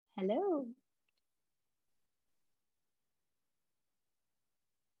Hello.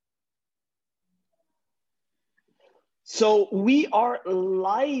 So we are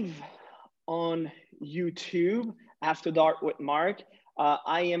live on YouTube After Dark with Mark.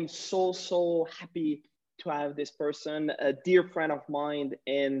 I am so happy to have this person, a dear friend of mine,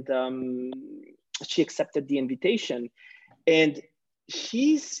 and she accepted the invitation. And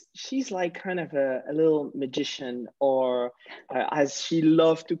she's like kind of a little magician, or as she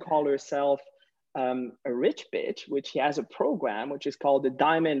loves to call herself, a rich bitch, which she has a program which is called the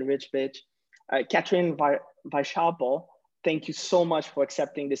Diamond Rich Bitch. Catherine Weishaupt, thank you so much for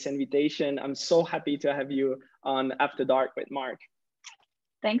accepting this invitation. I'm so happy to have you on After Dark with Mark.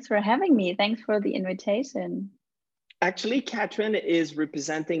 Thanks for having me. Thanks for the invitation. Actually, Catherine is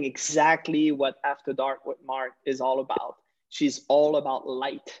representing exactly what After Dark with Mark is all about. She's all about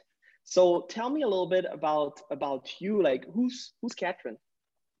light. So tell me a little bit about you. Like, who's Catherine?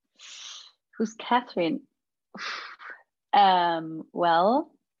 Who's Catherine?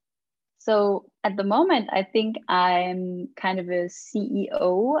 Well, so at the moment, I think I'm kind of a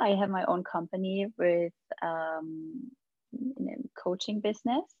CEO. I have my own company with in a coaching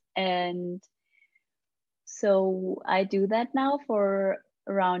business, and so I do that now for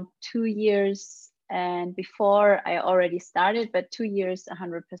around 2 years. And before I already started, but 2 years,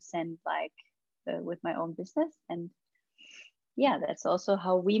 100% like with my own business. And yeah, that's also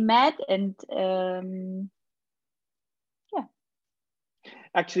how we met. And yeah.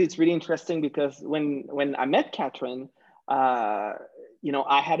 Actually, it's really interesting because when I met Catherine, you know,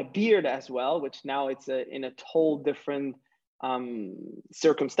 I had a beard as well, which now it's in a total different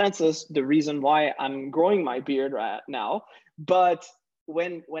circumstances. The reason why I'm growing my beard right now, but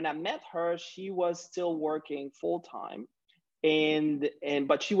when I met her, she was still working full time,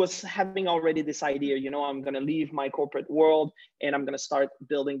 but she was having already this idea, you know, I'm going to leave my corporate world and I'm going to start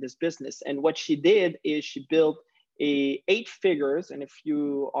building this business. And what she did is she built 8 figures, and if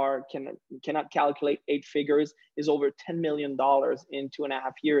you cannot calculate 8 figures, is over $10 million in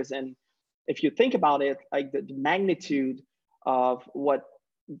 2.5 years. And if you think about it, like the magnitude of what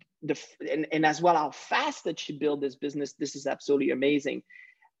and as well how fast that she built this business, this is absolutely amazing.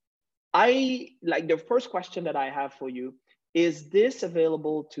 I like the first question that I have for you: is this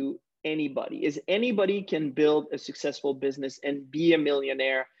available to anybody? Is anybody can build a successful business and be a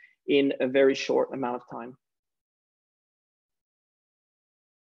millionaire in a very short amount of time?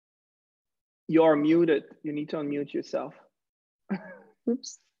 You're muted. You need to unmute yourself.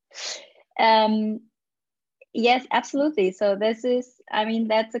 Oops. Yes, absolutely. So this is, I mean,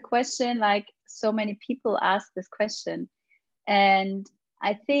 that's a question like so many people ask this question. And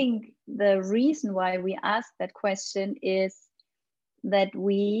I think the reason why we ask that question is that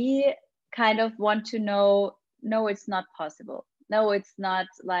we kind of want to know, no, it's not possible. No, it's not,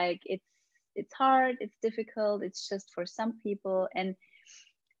 like it's hard, it's difficult, it's just for some people. And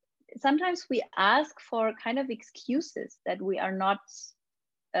sometimes we ask for kind of excuses that we are not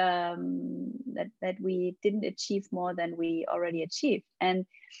that we didn't achieve more than we already achieved. And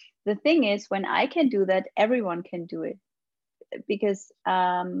the thing is, when I can do that, everyone can do it, because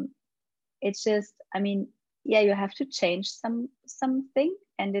it's just, I mean, yeah, you have to change something,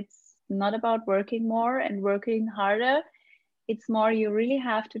 and it's not about working more and working harder. It's more, you really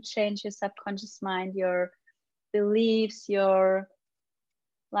have to change your subconscious mind, your beliefs, your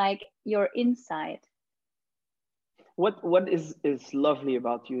inside. What is lovely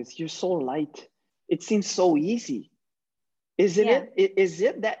about you is you're so light. It seems so easy. Isn't it? Is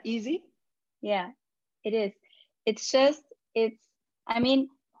it that easy? Yeah, it is. It's just, I mean,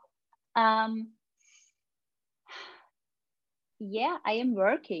 yeah, I am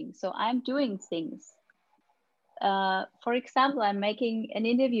working, so I'm doing things. For example, I'm making an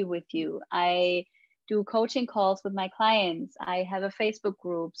interview with you. I do coaching calls with my clients. I have a Facebook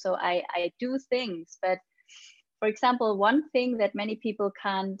group, so I do things. But for example, one thing that many people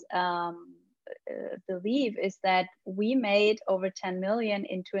can't believe is that we made over 10 million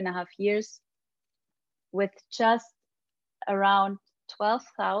in 2.5 years with just around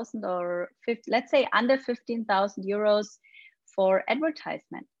 12,000 or 50, let's say under 15,000 euros for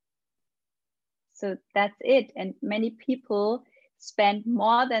advertisement. So that's it. And many people spend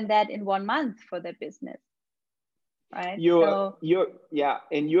more than that in 1 month for their business. Right. You're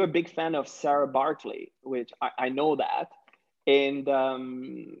and you're a big fan of Sarah Barkley, which I know that. And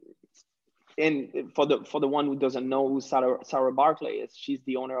for the one who doesn't know who Sarah Barkley is, she's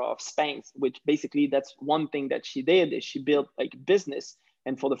the owner of Spanx, which basically that's one thing that she did is she built like business,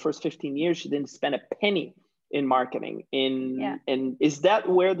 and for the first 15 years she didn't spend a penny in marketing. And is that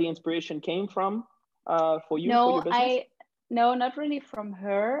where the inspiration came from for you? No, for your business? No, not really from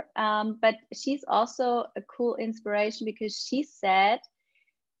her. But she's also a cool inspiration because she said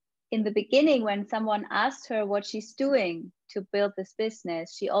in the beginning, when someone asked her what she's doing to build this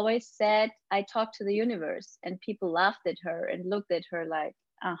business, she always said, I talk to the universe. And people laughed at her and looked at her like,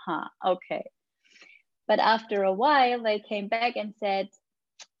 uh-huh, okay. But after a while, they came back and said,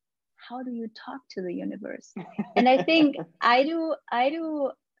 how do you talk to the universe? And I think I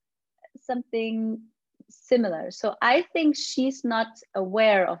do something similar. So I think she's not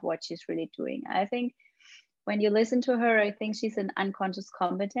aware of what she's really doing. I think when you listen to her, I think she's an unconscious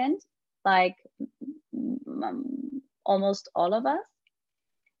competent, like almost all of us.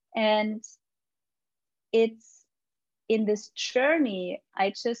 And it's in this journey,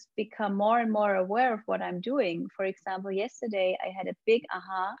 I just become more and more aware of what I'm doing. For example, yesterday I had a big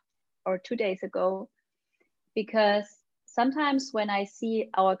aha, or 2 days ago, because sometimes when I see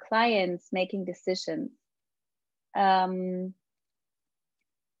our clients making decisions,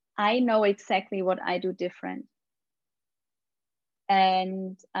 I know exactly what I do different.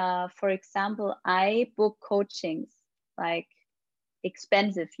 And for example, I book coachings, like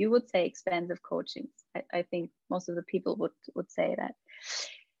expensive, you would say expensive coachings. I think most of the people would say that.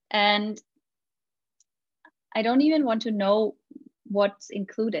 And I don't even want to know what's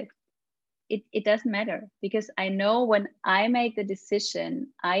included. It doesn't matter, because I know when I make the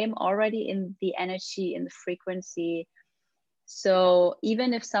decision, I am already in the energy, in the frequency. So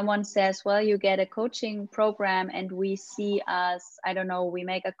even if someone says, well, you get a coaching program and we see us, I don't know, we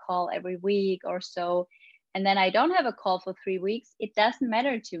make a call every week or so, and then I don't have a call for 3 weeks, it doesn't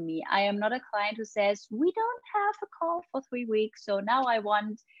matter to me. I am not a client who says, we don't have a call for 3 weeks, so now I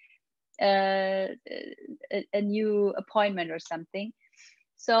want a new appointment or something.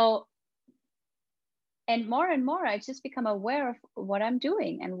 So, and more, I just become aware of what I'm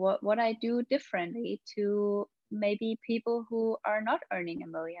doing and what I do differently to maybe people who are not earning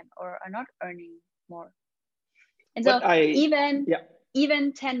 $1 million or are not earning more. And so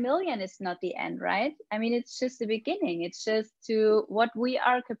even 10 million is not the end, right? I mean, it's just the beginning. It's just to what we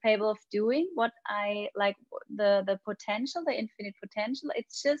are capable of doing, what I like, the potential, the infinite potential.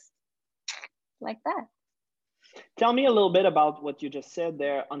 It's just like that. Tell me a little bit about what you just said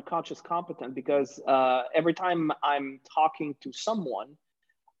there, unconscious competent, because every time I'm talking to someone,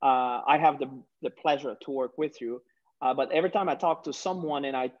 I have the pleasure to work with you. But every time I talk to someone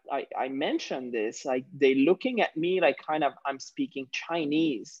and I mention this, like they looking at me like kind of I'm speaking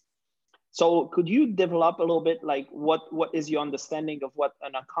Chinese. So could you develop a little bit, like what is your understanding of what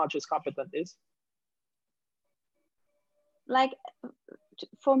an unconscious competent is? Like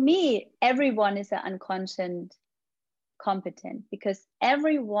for me, everyone is an unconscious competent, because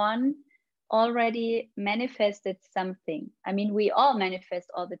everyone already manifested something. I mean, we all manifest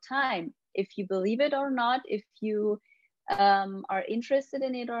all the time. If you believe it or not, if you are interested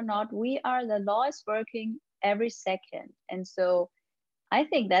in it or not, the law is working every second. And so I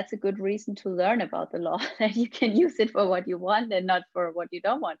think that's a good reason to learn about the law, that you can use it for what you want and not for what you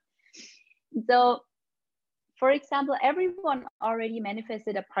don't want. So, for example, everyone already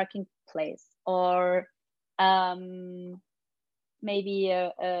manifested a parking place, or maybe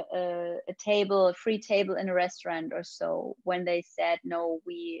a table, a free table in a restaurant or so, when they said, no,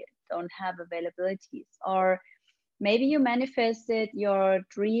 we don't have availabilities. Or maybe you manifested your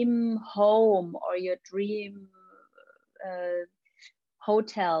dream home or your dream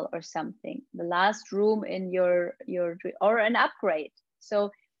hotel or something, the last room in your or an upgrade. So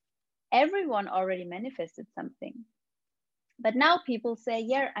everyone already manifested something. But now people say,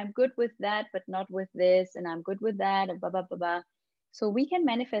 yeah, I'm good with that, but not with this, and I'm good with that, and blah, blah, blah, blah. So we can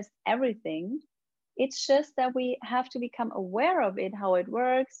manifest everything. It's just that we have to become aware of it, how it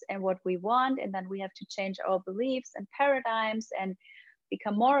works and what we want. And then we have to change our beliefs and paradigms and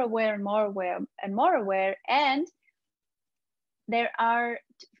become more aware and more aware and more aware. And there are,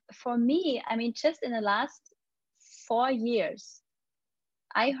 for me, I mean, just in the last 4 years,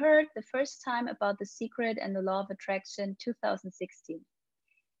 I heard the first time about The Secret and the Law of Attraction 2016.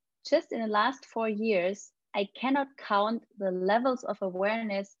 Just in the last 4 years, I cannot count the levels of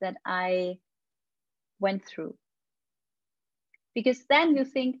awareness that I went through. Because then you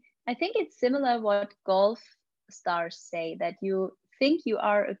think, I think it's similar what golf stars say, that you think you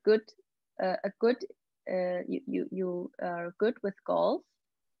are you are good with golf,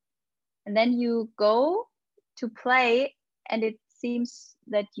 and then you go to play and it seems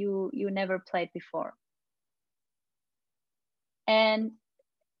that you never played before. And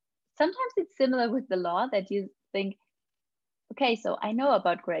sometimes it's similar with the law, that you think, okay, so I know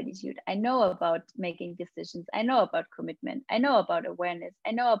about gratitude, I know about making decisions, I know about commitment, I know about awareness,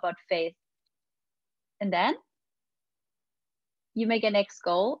 I know about faith. And then you make a next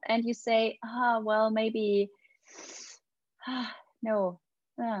goal and you say, well, maybe, no,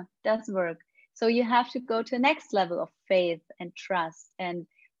 doesn't work. So you have to go to the next level of faith and trust and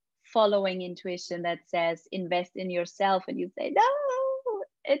following intuition that says invest in yourself, and you say, no,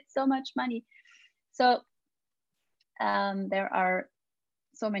 it's so much money. So there are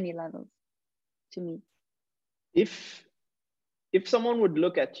so many levels to me. If someone would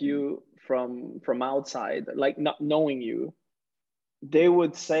look at you from outside, like not knowing you, they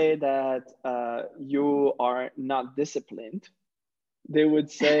would say that you are not disciplined. They would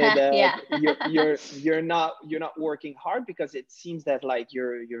say that Yeah. you're not working hard, because it seems that like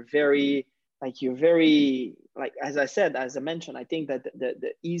you're very like, as I said, as I mentioned, I think that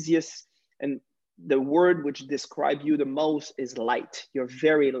the easiest and the word which describe you the most is light. You're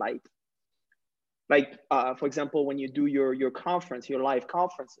very light. Like for example, when you do your conference, your live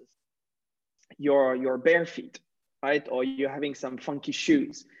conferences, you're bare feet, right? Or you're having some funky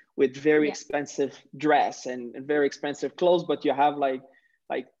shoes with very expensive dress and very expensive clothes, but you have like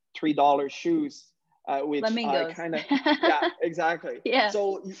 $3 shoes, which Flamingos. kind of, yeah, exactly. Yeah.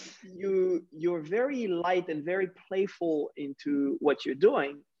 So you're very light and very playful into what you're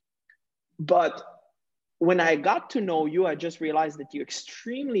doing. But when I got to know you, I just realized that you're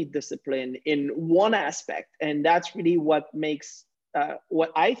extremely disciplined in one aspect, and that's really what makes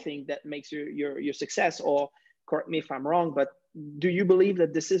what I think that makes your success. Or correct me if I'm wrong, but do you believe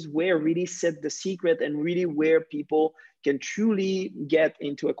that this is where really sit the secret and really where people can truly get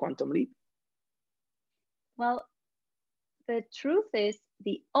into a quantum leap? Well, the truth is,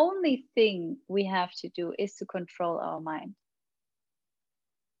 the only thing we have to do is to control our mind.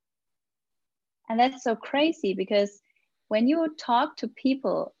 And that's so crazy, because when you talk to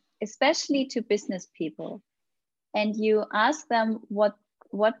people, especially to business people, and you ask them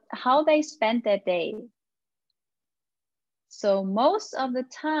how they spend their day. So most of the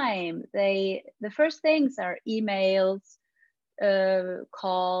time, the first things are emails,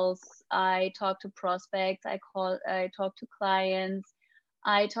 calls. I talk to prospects. I talk to clients.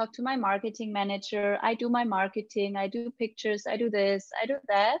 I talk to my marketing manager. I do my marketing. I do pictures. I do this. I do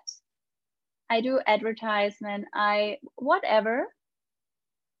that. I do advertisement. Whatever.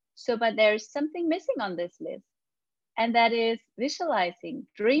 So, but there's something missing on this list, and that is visualizing,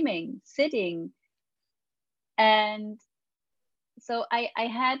 dreaming, sitting. And so I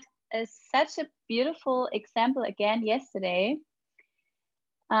had such a beautiful example again yesterday.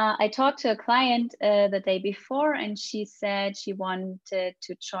 I talked to a client the day before, and she said she wanted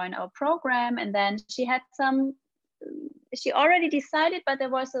to join our program. And then she had she already decided, but there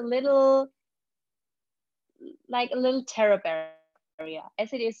was a little terror barrier,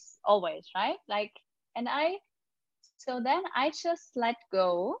 as it is always, right? So then I just let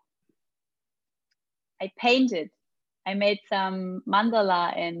go. I painted. I made some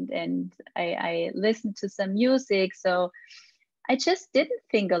mandala and I listened to some music. So I just didn't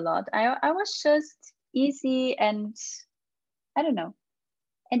think a lot. I was just easy, and I don't know.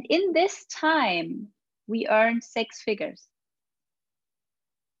 And in this time, we earned 6 figures.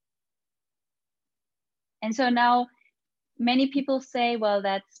 And so now many people say, well,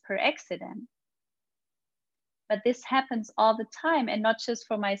 that's per accident. But this happens all the time, and not just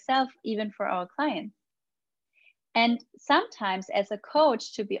for myself, even for our clients. And sometimes as a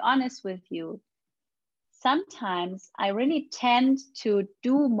coach, to be honest with you, sometimes I really tend to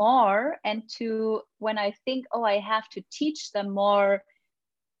do more, and when I think, oh, I have to teach them more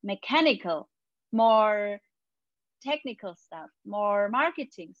mechanical, more technical stuff, more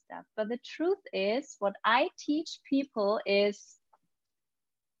marketing stuff. But the truth is, what I teach people is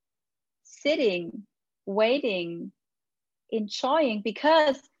sitting, waiting, enjoying,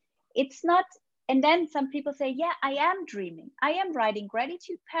 because it's not. And then some people say, yeah, I am dreaming. I am writing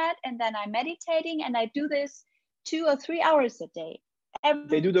gratitude pad, and then I'm meditating, and I do this 2 or 3 hours a day.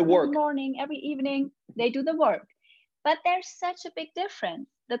 They do the work. Every morning, every evening, they do the work. But there's such a big difference.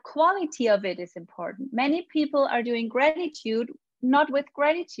 The quality of it is important. Many people are doing gratitude, not with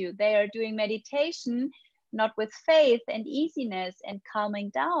gratitude. They are doing meditation, not with faith and easiness and calming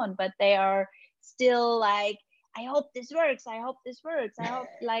down, but they are still like, I hope this works. I hope this works. I hope,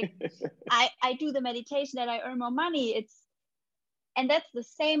 like, I do the meditation that I earn more money. And that's the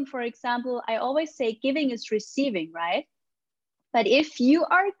same. For example, I always say giving is receiving, right? But if you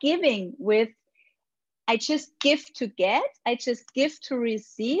are giving with, I just give to get, I just give to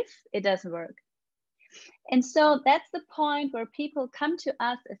receive, it doesn't work. And so that's the point where people come to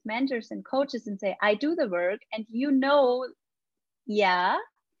us as mentors and coaches and say, I do the work. And yeah,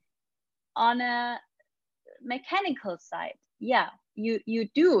 on a mechanical side, yeah, you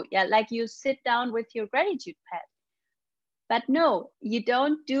do, yeah, like you sit down with your gratitude pad. But no, you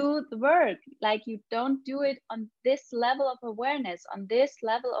don't do the work. Like, you don't do it on this level of awareness, on this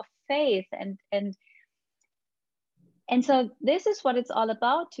level of faith. And so this is what it's all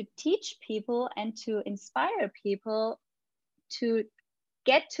about, to teach people and to inspire people to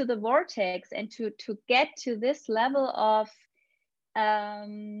get to the vortex and to get to this level of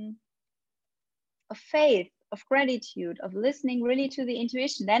faith, of gratitude, of listening really to the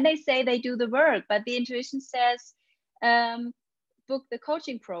intuition. Then they say they do the work, but the intuition says, book the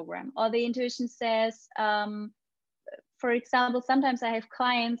coaching program, or the intuition says, for example, sometimes I have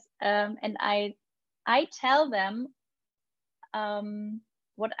clients and I tell them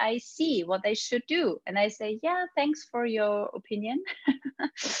what I see, what they should do. And I say, yeah, thanks for your opinion.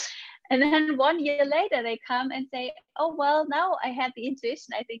 And then 1 year later, they come and say, oh, well, now I had the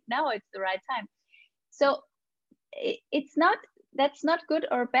intuition. I think now it's the right time. So it's not, that's not good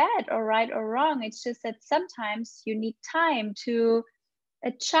or bad or right or wrong. It's just that sometimes you need time to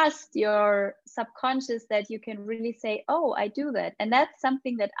adjust your subconscious, that you can really say, oh, I do that. And that's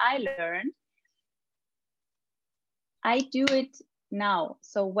something that I learned. I do it now.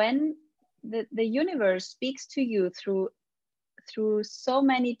 So when the universe speaks to you through so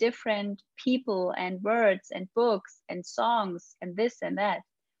many different people and words and books and songs and this and that.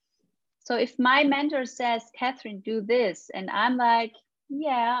 So if my mentor says, Catherine, do this, and I'm like,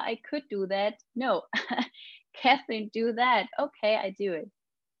 yeah, I could do that. No, Catherine, do that. Okay, I do it.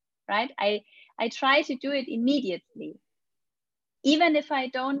 Right? I try to do it immediately, even if I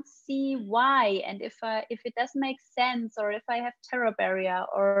don't see why, and if it doesn't make sense, or if I have terror barrier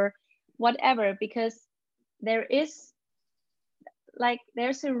or whatever, because there's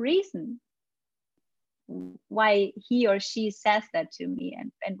a reason why he or she says that to me,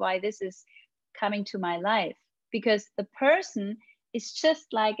 and why this is coming to my life, because the person is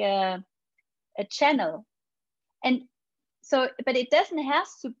just like a channel. And so, but it doesn't have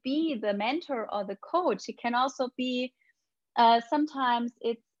to be the mentor or the coach. It can also be sometimes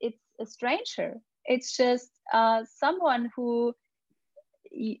it's a stranger. It's just someone who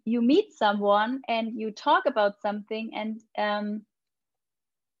you meet someone and you talk about something, and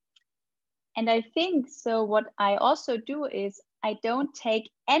I think so. What I also do is I don't take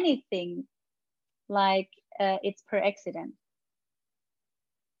anything like it's per accident.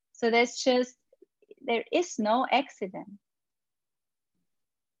 So there is no accident.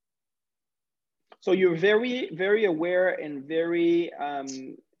 So you're very, very aware and very,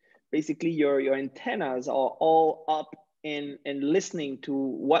 basically your antennas are all up and listening to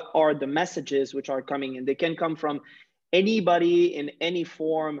what are the messages which are coming in. They can come from anybody in any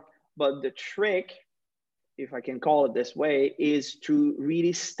form, but the trick, if I can call it this way, is to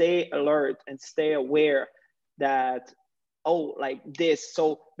really stay alert and stay aware that, oh, like this.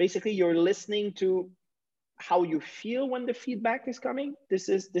 So basically you're listening to how you feel when the feedback is coming. This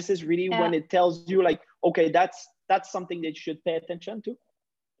is really when it tells you, like, okay, that's something that you should pay attention to.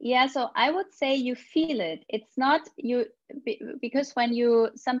 Yeah, so I would say you feel it. It's not you, because when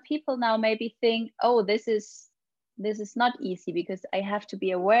some people now maybe think, oh, this is not easy, because I have to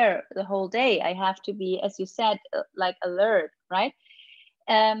be aware the whole day. I have to be, as you said, like alert, right?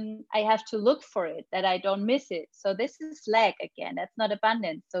 I have to look for it, that I don't miss it. So this is lack again. That's not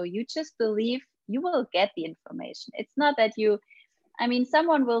abundance. So you just believe you will get the information. It's not that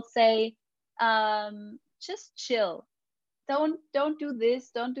someone will say, just chill. Don't do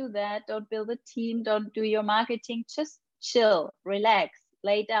this, don't do that, don't build a team, don't do your marketing, just chill, relax,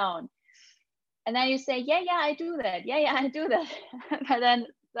 lay down. And then you say, yeah, I do that. Yeah, I do that. But then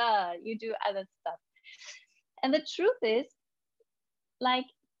you do other stuff. And the truth is, like,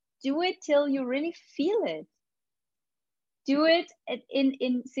 do it till you really feel it. Do it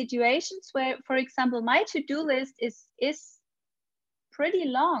in situations where, for example, my to-do list is pretty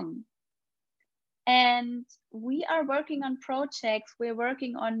long. And we are working on projects. We're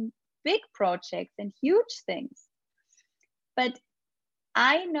working on big projects and huge things. But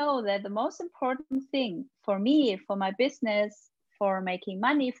I know that the most important thing for me, for my business, for making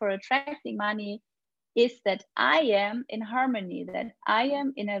money, for attracting money, is that I am in harmony, that I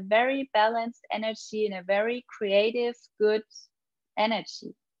am in a very balanced energy, in a very creative, good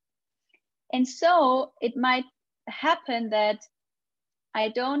energy. And so it might happen that I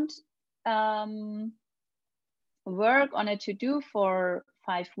don't work on a to-do for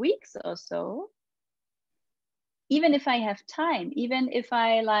 5 weeks or so, even if I have time, even if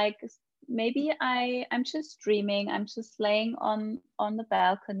I maybe I'm just dreaming, I'm just laying on the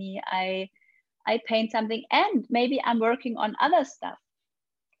balcony, I paint something, and maybe I'm working on other stuff.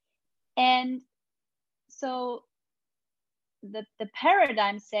 And so the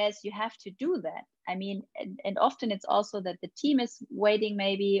paradigm says you have to do that. I mean, and often it's also that the team is waiting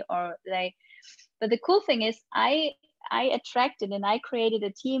maybe, or but the cool thing is I attracted and I created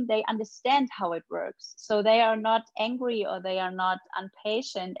a team, they understand how it works. So they are not angry or they are not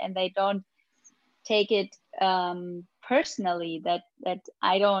impatient, and they don't take it personally that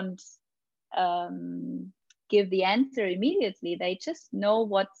I don't give the answer immediately. They just know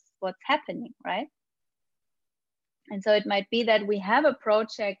what's happening, right? And so it might be that we have a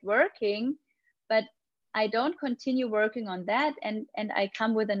project working, but I don't continue working on that, and I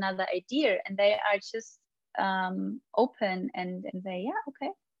come with another idea, and they are just open and say, yeah,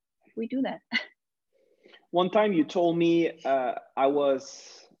 okay, we do that. One time you told me I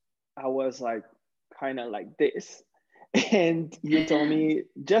was like kind of like this, and you told me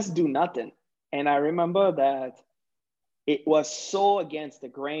just do nothing. And I remember that it was so against the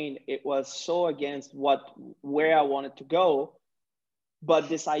grain. It was so against where I wanted to go. But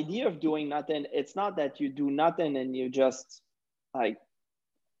this idea of doing nothing, it's not that you do nothing and you just like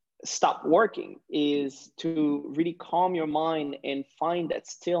stop working, is to really calm your mind and find that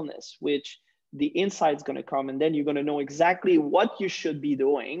stillness, which the insight's going to come, and then you're going to know exactly what you should be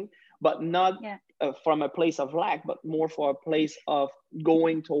doing, but not from a place of lack, but more for a place of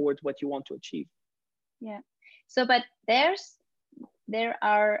going towards what you want to achieve. Yeah. So, but there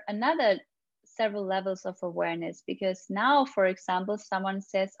are another several levels of awareness, because now, for example, someone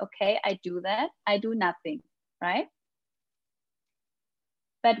says, okay, I do that, I do nothing, right?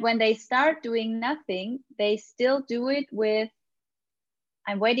 But when they start doing nothing, they still do it with,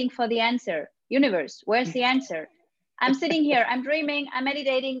 I'm waiting for the answer. Universe, where's the answer? I'm sitting here, I'm dreaming, I'm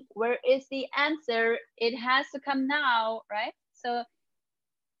meditating. Where is the answer? It has to come now, right? So,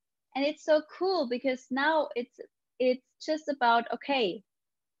 and it's so cool because now it's just about, okay,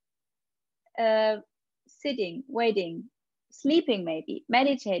 sitting, waiting, sleeping, maybe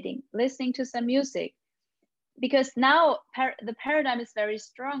meditating, listening to some music. Because now the paradigm is very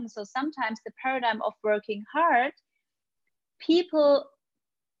strong. So sometimes the paradigm of working hard, people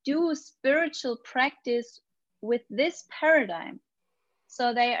do spiritual practice with this paradigm.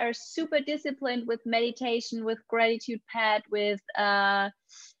 So they are super disciplined with meditation, with gratitude pad, with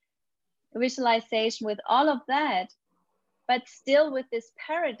visualization, with all of that, but still with this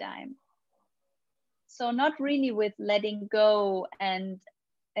paradigm. So not really with letting go and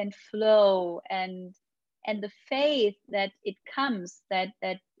flow and the faith that it comes, that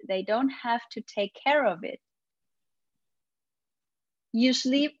they don't have to take care of it.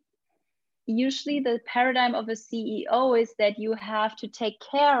 Usually the paradigm of a CEO is that you have to take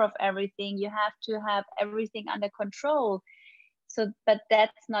care of everything, you have to have everything under control. So, but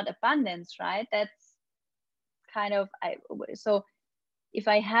that's not abundance, right? That's kind of, so if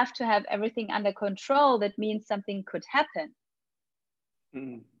I have to have everything under control, that means something could happen.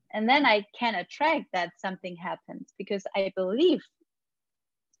 Mm. And then I can attract that something happens, because I believe.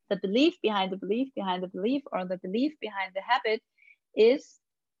 The belief behind the belief behind the belief, or the belief behind the habit, is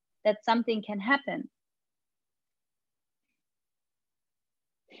that something can happen.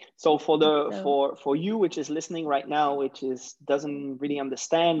 So for you, which is listening right now, which doesn't really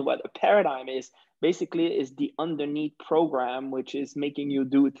understand what a paradigm is, basically is the underneath program, which is making you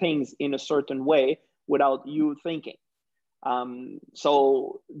do things in a certain way without you thinking.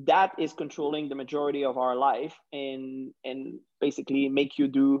 So that is controlling the majority of our life, and basically make you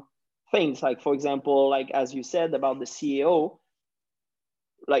do things like, for example, like as you said about the CEO,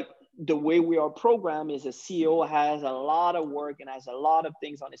 like the way we are programmed is a CEO has a lot of work and has a lot of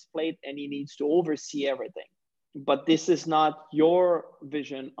things on his plate, and he needs to oversee everything. But this is not your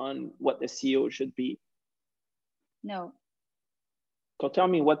vision on what the CEO should be. No. So tell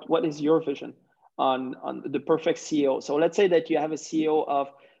me, what is your vision on the perfect CEO? So let's say that you have a CEO of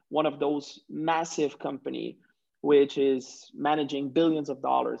one of those massive company, which is managing billions of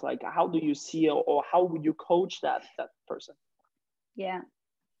dollars. Like, how do you see, or how would you coach that person? Yeah.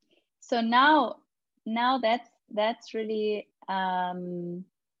 So now that's really,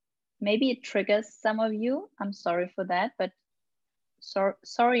 maybe it triggers some of you. I'm sorry for that, but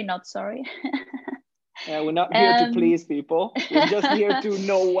sorry, not sorry. We're not here to please people. We're just here to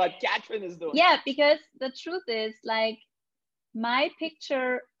know what Catherine is doing. Yeah, because the truth is, like, my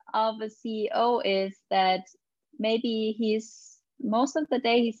picture of a CEO is that maybe most of the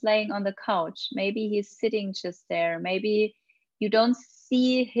day he's laying on the couch. Maybe he's sitting just there. Maybe you don't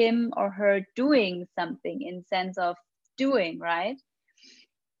see him or her doing something in sense of doing, right?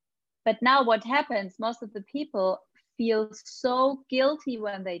 But now what happens, most of the people feel so guilty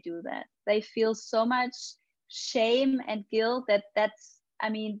when they do that. They feel so much shame and guilt I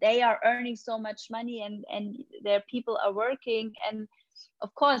mean, they are earning so much money, and their people are working, and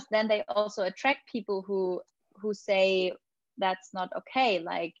of course, then they also attract people who say that's not okay.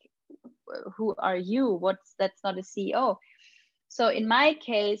 Like, who are you? That's not a CEO. So in my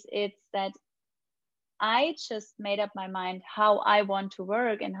case, it's that I just made up my mind how I want to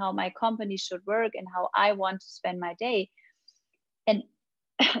work and how my company should work and how I want to spend my day. And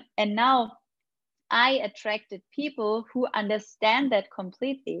and now I attracted people who understand that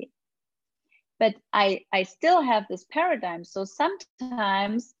completely. But I still have this paradigm. So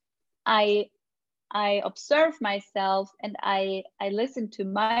sometimes I observe myself and I listen to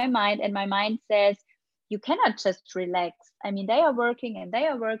my mind, and my mind says, you cannot just relax. I mean, they are working and they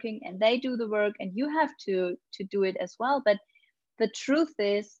are working and they do the work, and you have to do it as well. But the truth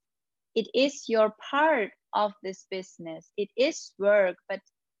is, it is your part of this business. It is work, but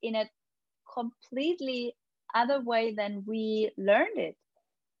in a completely other way than we learned it,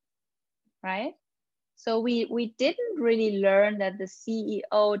 right? So we didn't really learn that the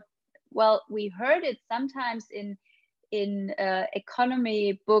CEO, well, we heard it sometimes in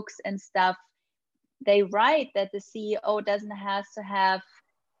economy books and stuff. They write that the CEO doesn't have to have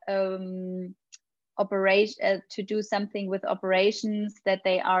operation to do something with operations, that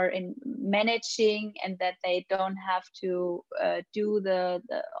they are in managing, and that they don't have to do the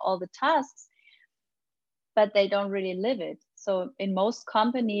all the tasks, but they don't really live it. So in most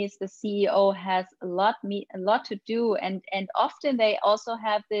companies, the CEO has a lot to do, and often they also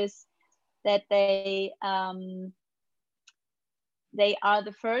have this, that they are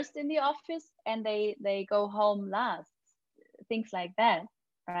the first in the office and they go home last, things like that,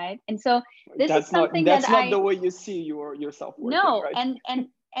 right? And so this is something that's not the way you see yourself working, no, right?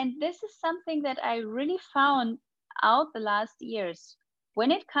 and this is something that I really found out the last years. When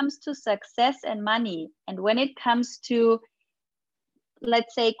it comes to success and money, and when it comes to,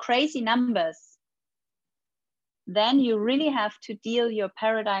 let's say, crazy numbers, then you really have to deal your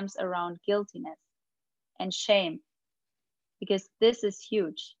paradigms around guiltiness and shame, because this is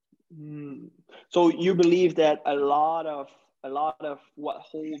huge. So you believe that a lot of what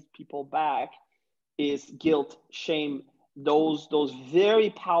holds people back is guilt, shame, those very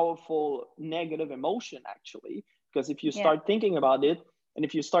powerful negative emotion, actually. Because if you start thinking about it, and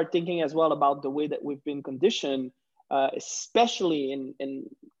if you start thinking as well about the way that we've been conditioned, especially in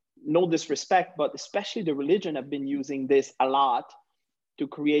no disrespect, but especially the religion have been using this a lot to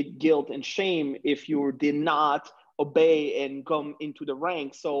create guilt and shame if you did not obey and come into the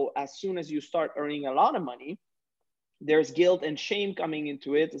ranks. So as soon as you start earning a lot of money, there's guilt and shame coming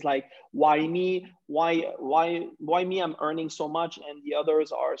into it. It's like, why me? Why me? I'm earning so much and the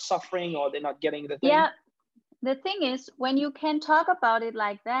others are suffering, or they're not getting the thing. Yeah. The thing is, when you can talk about it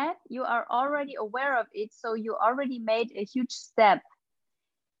like that, you are already aware of it. So you already made a huge step.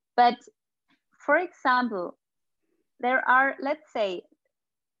 But for example, there are, let's say,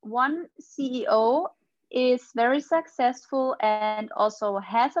 one CEO is very successful and also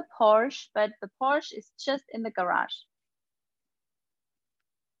has a Porsche, but the Porsche is just in the garage.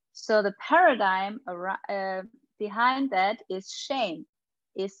 So the paradigm behind that is shame,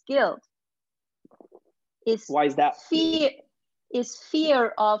 is guilt. Why is that?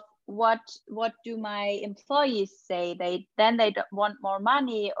 Fear of what do my employees say? They don't want more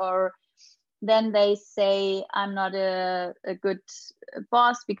money, or then they say I'm not a good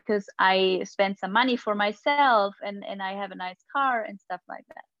boss because I spend some money for myself and I have a nice car and stuff like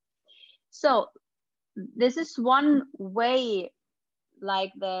that. So this is one way,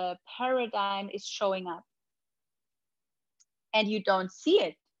 like, the paradigm is showing up and you don't see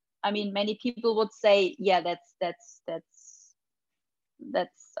it. I mean, many people would say, yeah, that's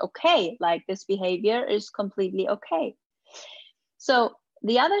okay. Like, this behavior is completely okay. So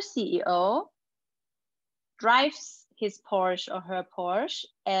the other CEO drives his Porsche or her Porsche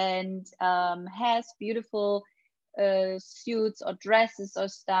and has beautiful suits or dresses or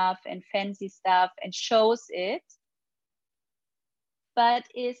stuff and fancy stuff and shows it, but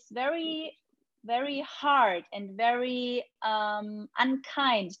is very, very hard and very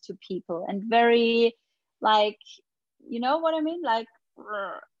unkind to people and very, like, you know what I mean? Like,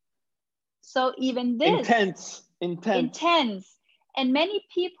 so even this intense. And many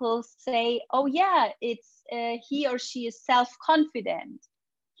people say, oh yeah, it's he or she is self-confident,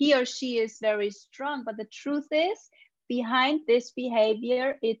 he or she is very strong. But the truth is, behind this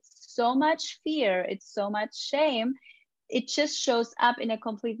behavior, it's so much fear, it's so much shame. It just shows up in a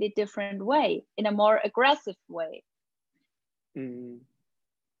completely different way, in a more aggressive way.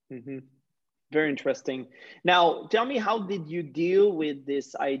 Mm-hmm. Very interesting. Now, tell me, how did you deal with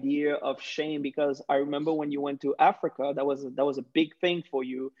this idea of shame? Because I remember when you went to Africa, that was a big thing for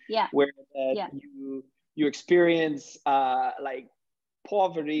you. Yeah. Where you experience like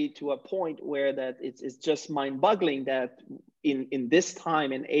poverty to a point where that it's just mind-boggling that in this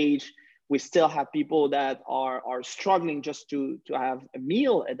time and age we still have people that are struggling just to have a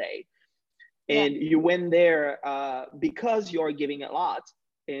meal a day. And you went there because you're giving a lot,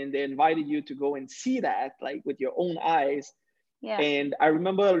 and they invited you to go and see that like with your own eyes. And I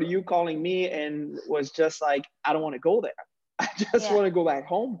remember you calling me and was just like, I don't want to go there. I just want to go back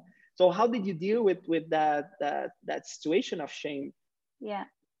home. So how did you deal with that situation of shame?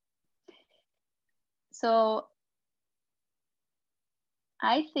 So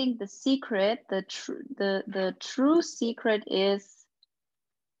I think the secret, the true secret is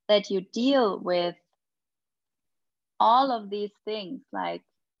that you deal with all of these things like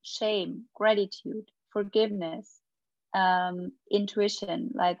shame, gratitude, forgiveness,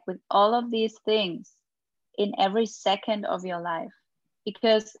 intuition, like with all of these things in every second of your life.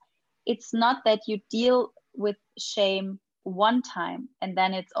 Because it's not that you deal with shame one time and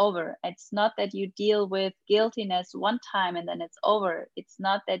then it's over. It's not that you deal with guiltiness one time and then it's over. It's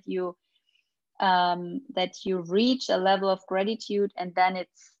not that you reach a level of gratitude and then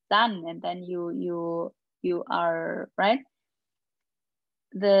it's done and then you are right.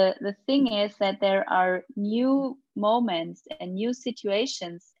 The thing is that there are new moments and new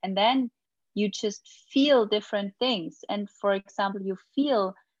situations, and then you just feel different things. And for example, you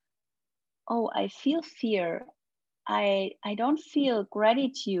feel, oh, I feel fear. I don't feel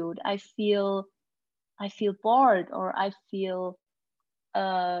gratitude. I feel bored, or I feel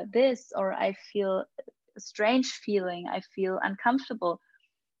this, or I feel a strange feeling. I feel uncomfortable.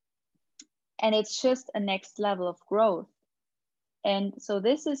 And it's just a next level of growth. And so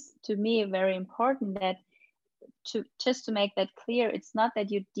this is, to me, very important, that to make that clear, it's not that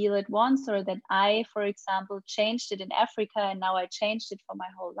you deal it once, or that I, for example, changed it in Africa and now I changed it for my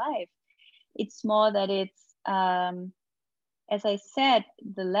whole life. It's more that it's, as I said,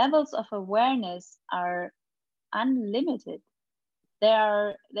 the levels of awareness are unlimited.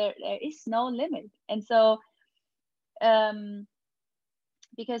 There is no limit. And so,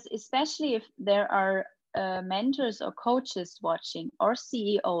 because especially if there are mentors or coaches watching, or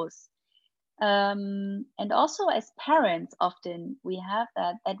CEOs, and also as parents, often we have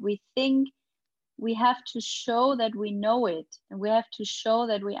that we think we have to show that we know it, and we have to show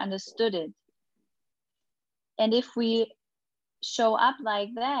that we understood it. And if we show up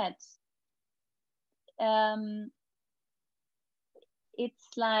like that,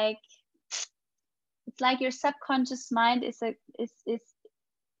 it's like your subconscious mind is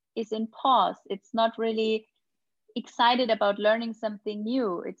in pause. It's not really excited about learning something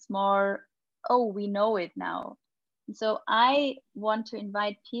new. It's more, oh, we know it now. And so I want to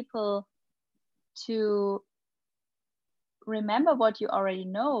invite people to remember what you already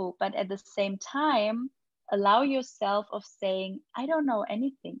know, but at the same time, allow yourself of saying, I don't know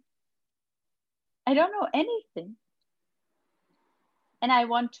anything. I don't know anything. And I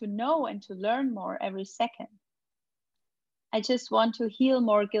want to know and to learn more every second. I just want to heal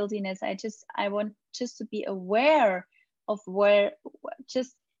more guiltiness. I want just to be aware of where,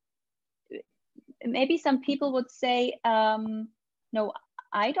 just maybe some people would say, no,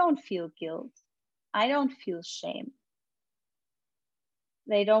 I don't feel guilt. I don't feel shame.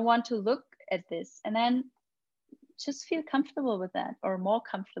 They don't want to look at this, and then just feel comfortable with that, or more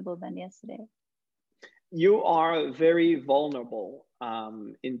comfortable than yesterday. You are very vulnerable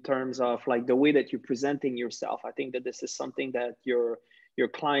in terms of like the way that you're presenting yourself. I think that this is something that your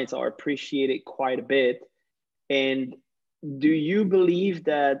clients are appreciated quite a bit. And do you believe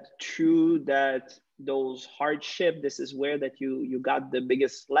that through that those hardship, this is where that you got the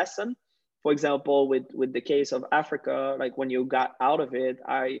biggest lesson? For example, with the case of Africa, like when you got out of it,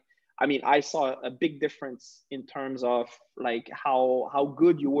 I mean, I saw a big difference in terms of like how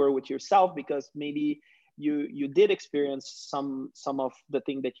good you were with yourself, because maybe you did experience some of the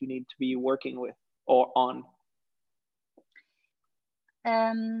thing that you need to be working with or on.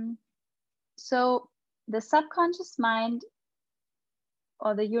 So the subconscious mind,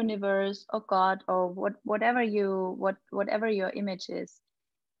 or the universe, or God, or whatever your image is,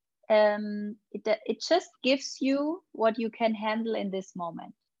 it just gives you what you can handle in this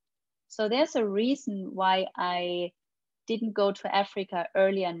moment. So there's a reason why I didn't go to Africa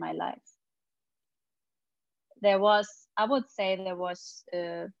earlier in my life. I would say there was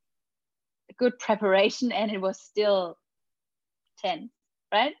a good preparation, and it was still tense,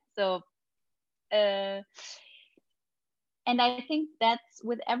 right? So, and I think that's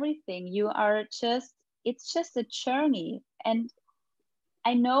with everything. It's just a journey. And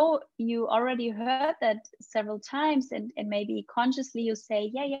I know you already heard that several times, and maybe consciously you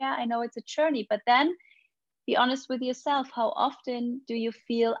say, yeah, I know it's a journey. But then be honest with yourself. How often do you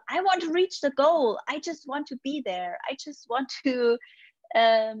feel, I want to reach the goal, I just want to be there, I just want to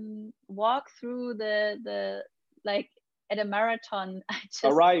walk through the like at a marathon, I just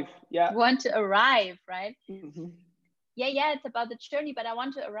arrive, yeah, want to arrive, right? mm-hmm. Yeah, it's about the journey, but I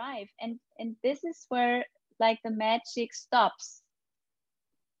want to arrive. And this is where like the magic stops,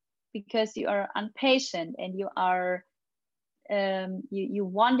 because you are impatient and you are you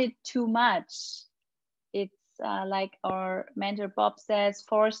want it too much. It's like our mentor Bob says,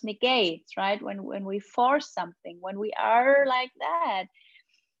 force negates, right? When we force something, when we are like that,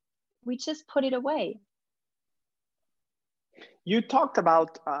 we just put it away. You talked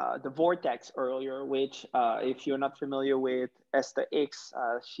about the vortex earlier, which if you're not familiar with Esther Hicks,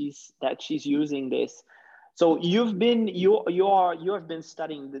 she's using this. So you have been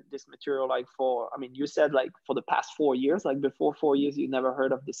studying this material like for, I mean, you said like for the past 4 years, like before 4 years, you never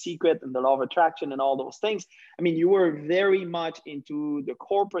heard of The Secret and the Law of Attraction and all those things. I mean, you were very much into the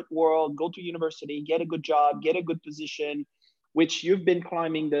corporate world, go to university, get a good job, get a good position, which you've been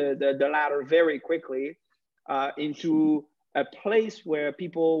climbing the ladder very quickly into a place where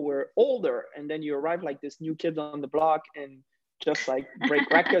people were older, and then you arrive like this new kid on the block and just like break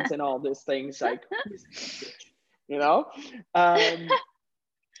records and all these things, like, you know.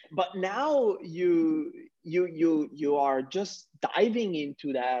 But now you are just diving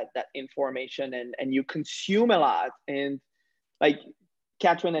into that information, and you consume a lot. And like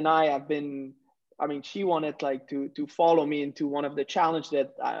Catherine and I have been, I mean, she wanted like to follow me into one of the challenge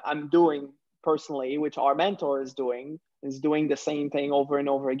that I'm doing personally, which our mentor is doing the same thing over and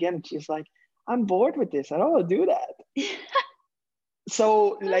over again. She's like, I'm bored with this, I don't want to do that.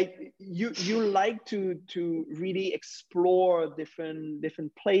 So like you like to really explore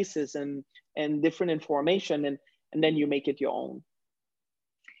different places and different information, and then you make it your own.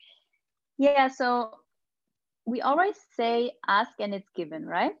 Yeah, so we always say ask and it's given,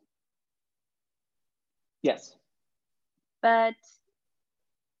 right? Yes. But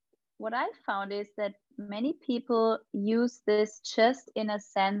what I found is that many people use this just in a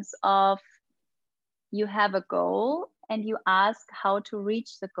sense of, you have a goal and you ask how to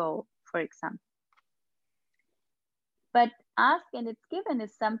reach the goal, for example. But ask and it's given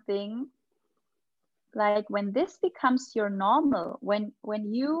is something like, when this becomes your normal, when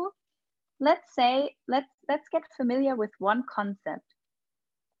you, let's say, let's get familiar with one concept.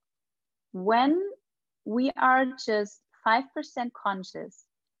 When we are just 5% conscious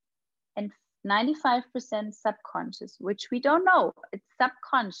and 95% subconscious, which we don't know, it's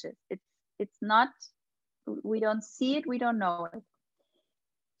subconscious, it's not, we don't see it, we don't know it.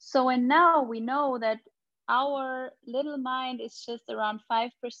 So, and now we know that our little mind is just around 5%,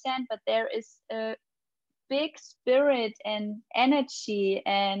 but there is a big spirit and energy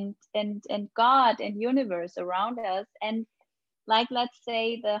and God and universe around us, and like, let's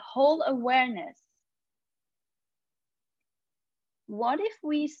say, the whole awareness. What if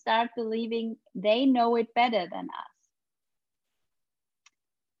we start believing they know it better than us?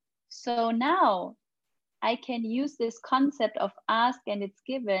 So now I can use this concept of ask and it's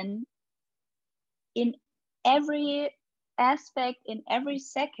given in every aspect, in every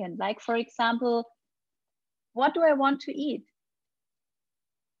second. Like, for example, what do I want to eat?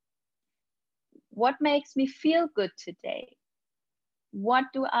 What makes me feel good today? What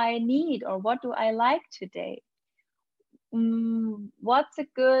do I need, or what do I like today? What's a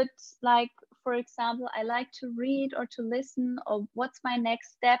good, like, for example, I like to read or to listen, or what's my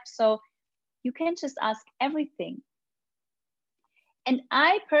next step? So you can just ask everything. And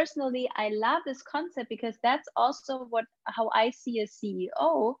I personally, I love this concept, because that's also how I see a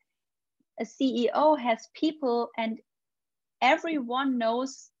CEO. A CEO has people, and everyone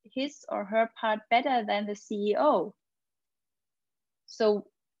knows his or her part better than the CEO. So,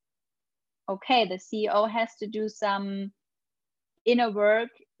 okay, the CEO has to do some inner work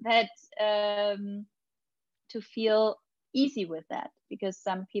that to feel easy with that, because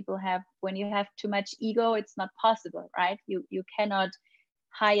some people have, when you have too much ego, it's not possible, right? You cannot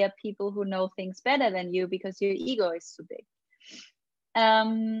hire people who know things better than you, because your ego is too big.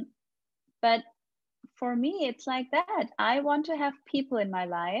 But for me, it's like that. I want to have people in my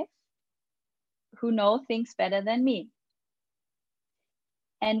life who know things better than me.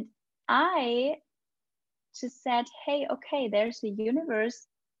 And I just said, hey, okay, there's a universe,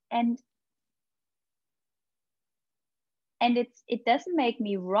 and it doesn't make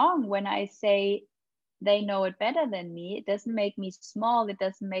me wrong when I say they know it better than me. It doesn't make me small. It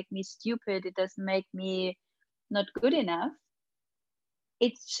doesn't make me stupid. It doesn't make me not good enough.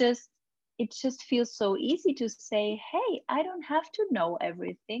 It just feels so easy to say, hey, I don't have to know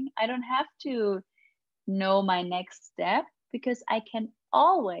everything. I don't have to know my next step, because I can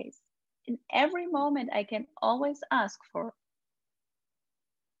always, in every moment, I can always ask for.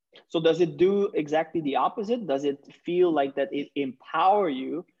 So does it do exactly the opposite? Does it feel like that it empower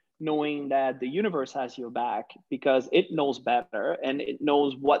you, knowing that the universe has your back because it knows better and it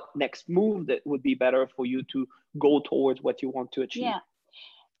knows what next move that would be better for you to go towards what you want to achieve? Yeah.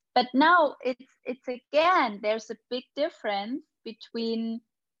 But now it's again, there's a big difference between,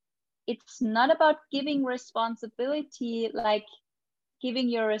 it's not about giving responsibility, like giving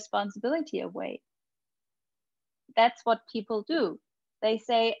your responsibility away. That's what people do. They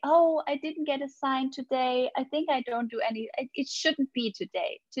say, oh, I didn't get a sign today. I think I don't do any, it shouldn't be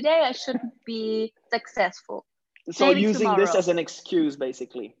today. Today I shouldn't be successful. So Maybe using tomorrow. this as an excuse,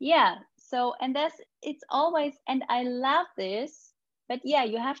 basically. Yeah. So, and it's always, and I love this, but yeah,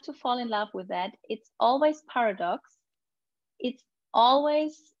 you have to fall in love with that. It's always paradox. It's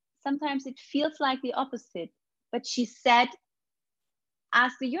always, sometimes it feels like the opposite. But she said,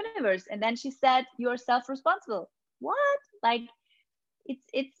 ask the universe. And then she said, you're self-responsible. What? Like,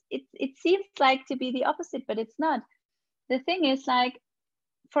 it seems like to be the opposite, but it's not. The thing is, like,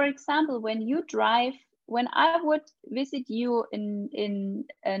 for example, when you drive, when I would visit you in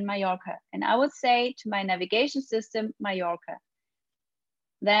Mallorca, and I would say to my navigation system, Mallorca,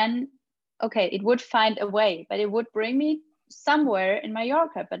 then, okay, it would find a way, but it would bring me somewhere in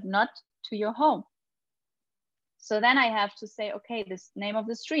Mallorca, but not to your home. So then I have to say, okay, this name of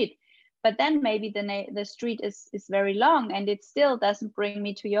the street, but then maybe the street is very long and it still doesn't bring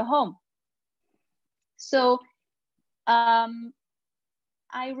me to your home. So I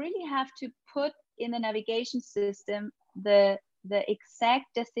really have to put in the navigation system the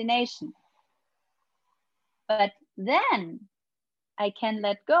exact destination. But then I can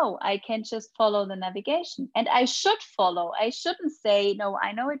let go. I can just follow the navigation, and I should follow. I shouldn't say, no,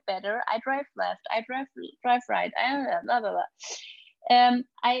 I know it better. I drive left. I drive right. Blah blah blah.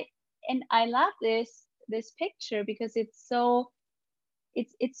 I love this picture because it's so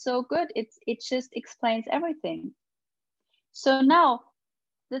good. It just explains everything. So now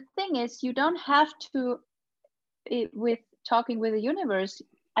the thing is, you don't have to, with talking with the universe,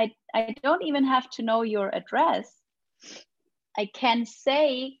 I don't even have to know your address. I can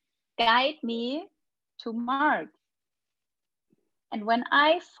say, guide me to Mark. And when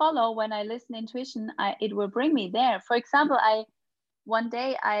I follow, when I listen intuition, it will bring me there. For example, one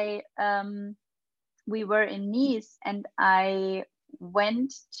day we were in Nice, and I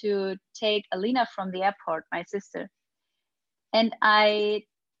went to take Alina from the airport, my sister. And I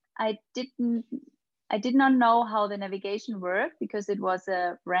did not know how the navigation worked because it was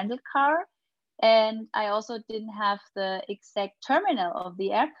a rental car. And I also didn't have the exact terminal of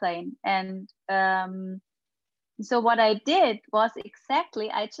the airplane. And so what I did was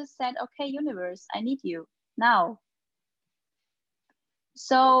I just said, okay, universe, I need you now.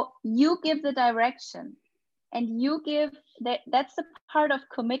 So you give the direction, and you give that's a part of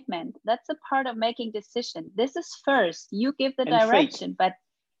commitment. That's a part of making decision. This is first, you give the direction, but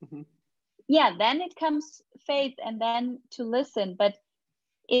yeah, then it comes faith, and then to listen. But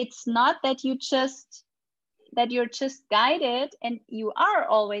it's not that you're just guided, and you are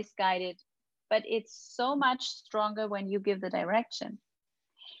always guided, but it's so much stronger when you give the direction.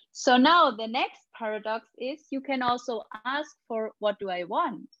 So now the next paradox is, you can also ask for, what do I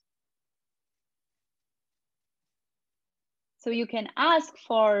want? So you can ask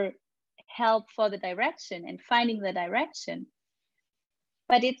for help for the direction and finding the direction.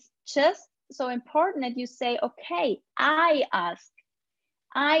 But it's just so important that you say, okay, I ask.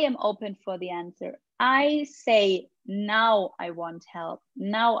 I am open for the answer. I say, now I want help.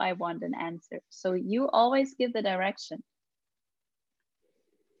 Now I want an answer. So you always give the direction.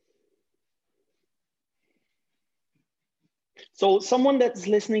 So someone that's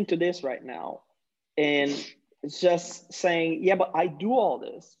listening to this right now and it's just saying, yeah, but I do all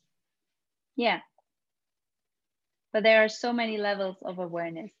this. Yeah. But there are so many levels of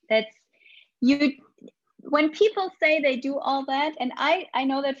awareness. When people say they do all that, and I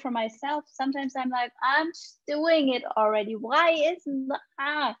know that for myself, sometimes I'm like, I'm doing it already. Why isn't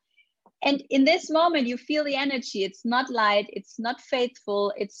And in this moment, you feel the energy. It's not light. It's not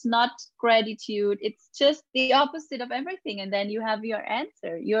faithful. It's not gratitude. It's just the opposite of everything. And then you have your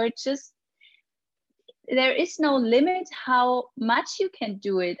answer. There is no limit how much you can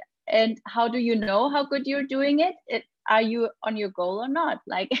do it. And how do you know how good you're doing it? Are you on your goal or not?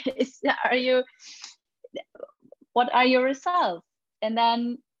 Like, what are your results? And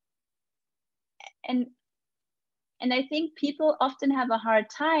then, and I think people often have a hard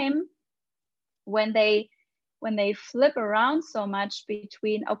time when they when they flip around so much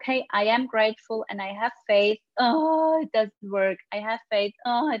between, okay, I am grateful and I have faith, oh, it doesn't work, I have faith,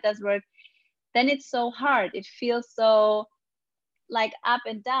 oh, it does work, then it's so hard. It feels so like up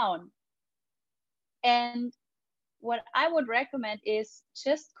and down. And what I would recommend is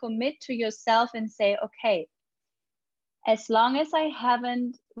just commit to yourself and say, okay, as long as I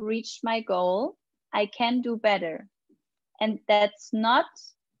haven't reached my goal, I can do better. And that's not,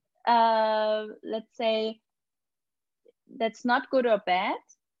 let's say, that's not good or bad.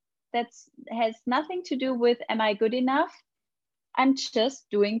 That has nothing to do with, am I good enough? I'm just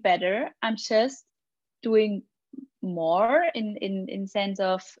doing better. I'm just doing more in sense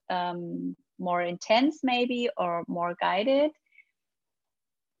of more intense maybe, or more guided.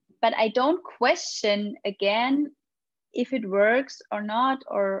 But I don't question again if it works or not,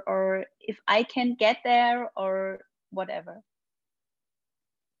 or if I can get there or whatever.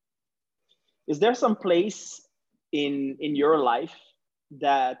 Is there some place in your life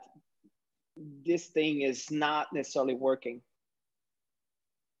that this thing is not necessarily working?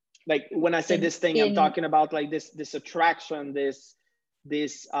 Like when I say this thing, I'm talking about like this attraction, this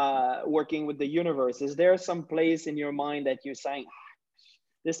working with the universe. Is there some place in your mind that you're saying,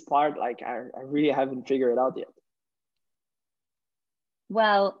 this part, like I really haven't figured it out yet?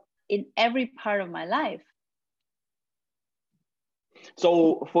 Well, in every part of my life.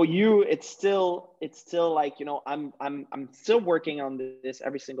 So for you, it's still like, you know, I'm still working on this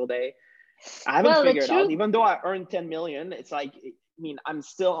every single day. I haven't figured it out, even though I earned 10 million. It's like, I mean, I'm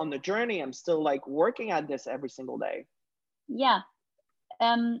still on the journey. I'm still like working at this every single day. Yeah.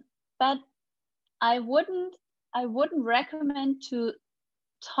 But I wouldn't recommend to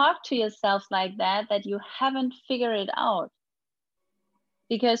talk to yourself like that you haven't figured it out.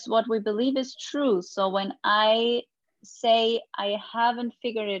 Because what we believe is true. So when I say I haven't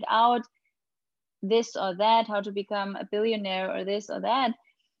figured it out, this or that, how to become a billionaire or this or that,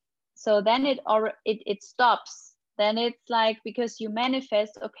 so then it stops. Then it's like, because you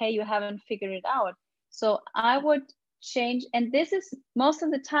manifest, okay, you haven't figured it out. So I would change, and this is most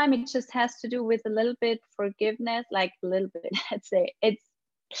of the time it just has to do with a little bit forgiveness, like a little bit, let's say it's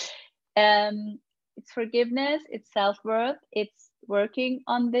forgiveness, it's self-worth, it's working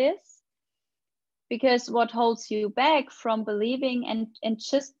on this. Because what holds you back from believing and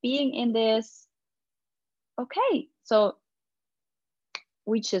just being in this, okay, so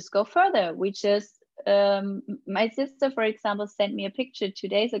we just go further. We just, my sister, for example, sent me a picture 2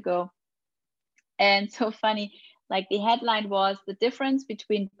 days ago. And so funny, like the headline was the difference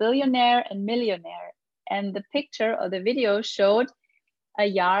between billionaire and millionaire. And the picture or the video showed a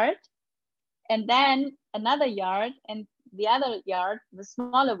yard and then another yard, and the other yard, the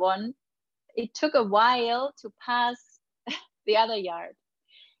smaller one, it took a while to pass the other yard.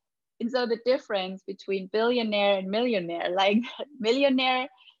 And so the difference between billionaire and millionaire, like millionaire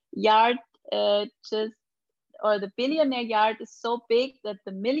yard or the billionaire yard is so big that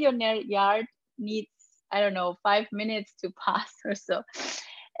the millionaire yard needs, I don't know, 5 minutes to pass or so.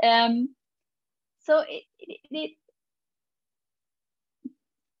 So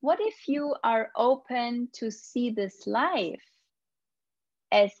what if you are open to see this life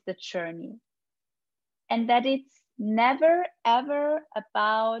as the journey, and that it's never ever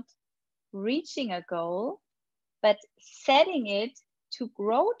about reaching a goal, but setting it to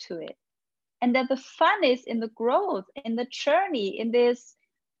grow to it, and that the fun is in the growth, in the journey, in this,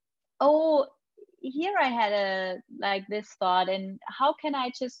 oh, here I had this thought, and how can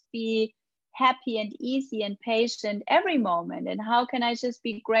I just be happy and easy and patient every moment, and how can I just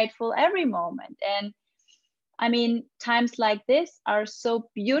be grateful every moment? And I mean, times like this are so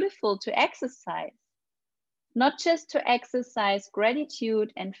beautiful to exercise, not just to exercise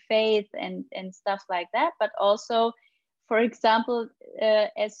gratitude and faith and stuff like that, but also, for example,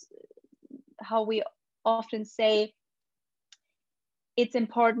 as how we often say, it's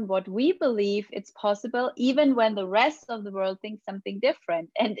important what we believe it's possible, even when the rest of the world thinks something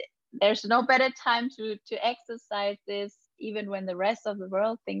different. And there's no better time to exercise this, even when the rest of the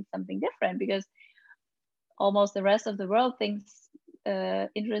world thinks something different, because almost the rest of the world thinks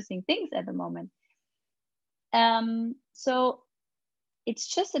interesting things at the moment. So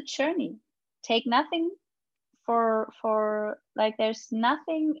it's just a journey. Take nothing for like, there's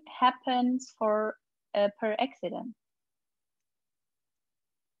nothing happens for per accident.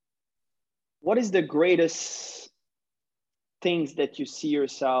 What is the greatest things that you see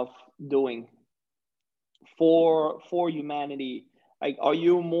yourself doing for humanity? Like, are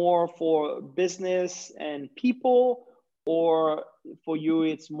you more for business and people, or for you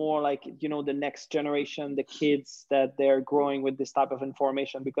it's more like, you know, the next generation, the kids that they're growing with this type of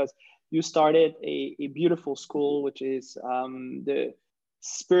information? Because you started a beautiful school, which is the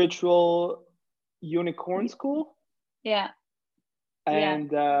Spiritual Unicorn School. Yeah.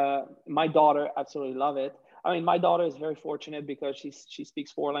 And my daughter absolutely love it. I mean, my daughter is very fortunate because she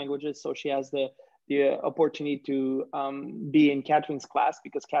speaks 4 languages, so she has the opportunity to be in Catherine's class,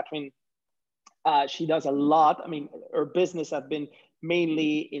 because Catherine, she does a lot. I mean, her business have been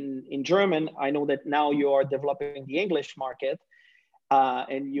mainly in German. I know that now you are developing the English market,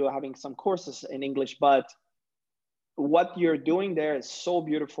 and you're having some courses in English, but what you're doing there is so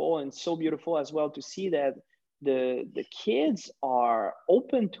beautiful, and so beautiful as well to see that the kids are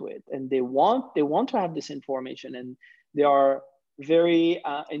open to it, and they want to have this information, and they are very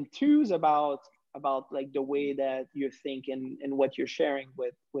enthused about like the way that you think and what you're sharing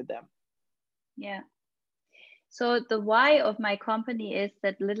with them. Yeah. So the why of my company is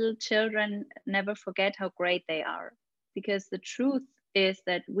that little children never forget how great they are, because the truth is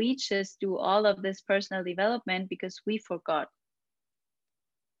that we just do all of this personal development because we forgot.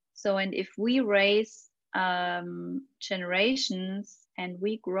 So, and if we raise generations and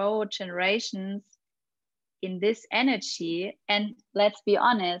we grow generations in this energy, and let's be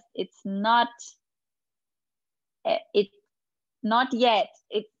honest, it's not yet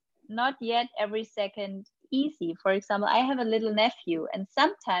every second easy. For example, I have a little nephew, and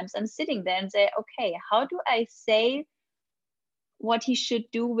sometimes I'm sitting there and say, okay, how do I say what he should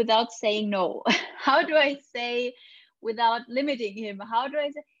do without saying no? How do I say without limiting him? How do I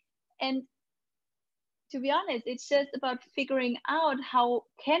say? And to be honest, it's just about figuring out how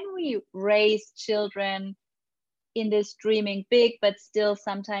can we raise children in this dreaming big, but still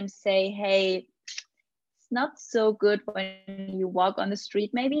sometimes say, hey, it's not so good when you walk on the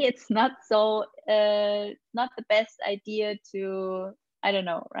street. Maybe it's not so, not the best idea to, I don't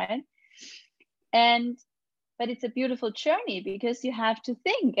know, right? But it's a beautiful journey, because you have to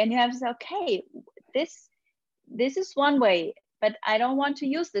think and you have to say, okay, this is one way, but I don't want to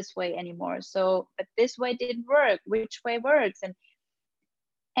use this way anymore. So, but this way didn't work. Which way works?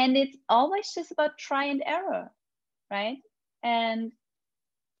 And it's always just about try and error, right? And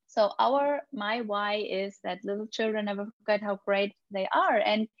so my why is that little children never forget how great they are,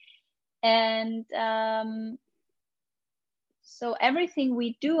 and so everything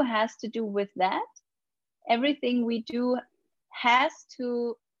we do has to do with that. Everything we do has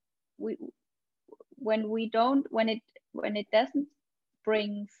to, when it doesn't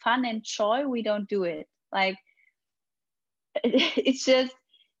bring fun and joy, we don't do it. Like, it's just,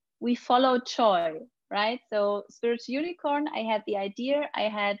 we follow joy, right? So Spiritual Unicorn, I had the idea, I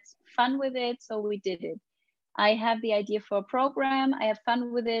had fun with it, so we did it. I have the idea for a program, I have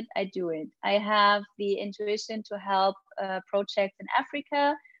fun with it, I do it. I have the intuition to help projects in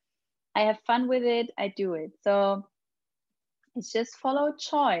Africa, I have fun with it, I do it. So it's just follow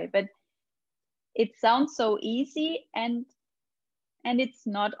joy. But it sounds so easy, and it's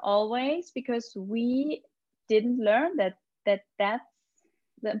not always, because we didn't learn that's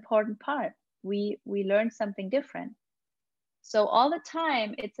the important part. We learn something different. So all the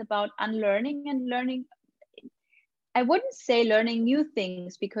time it's about unlearning and learning. I wouldn't say learning new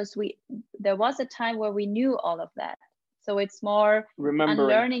things, because there was a time where we knew all of that. So it's more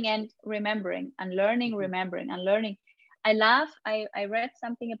unlearning and remembering, unlearning, remembering, unlearning. I read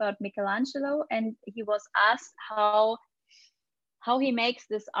something about Michelangelo, and he was asked how he makes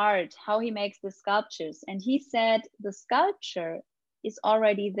this art, how he makes the sculptures. And he said the sculpture is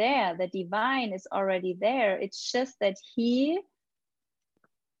already there, the divine is already there. It's just that he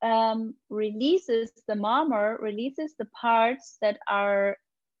releases the marmor, releases the parts that are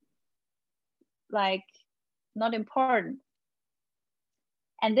like not important.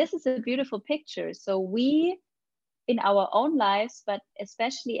 And this is a beautiful picture. So we, in our own lives, but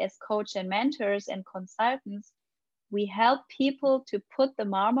especially as coach and mentors and consultants, we help people to put the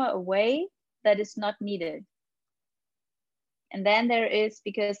marmor away that is not needed. And then there is,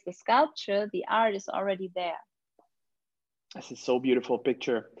 because the sculpture, the art is already there. This is so beautiful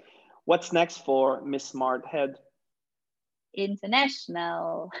picture. What's next for Miss Smart Head?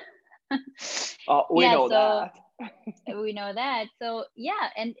 International. We know that. We know that. So yeah,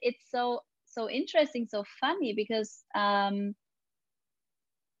 and it's so interesting, so funny, because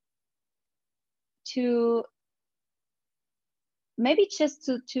to maybe just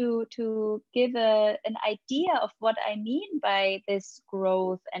to give an idea of what I mean by this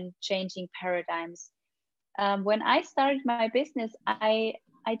growth and changing paradigms. When I started my business, I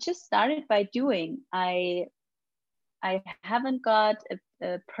just started by doing. I haven't got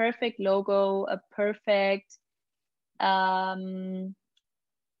a perfect logo, a perfect a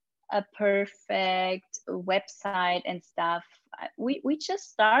perfect website and stuff. We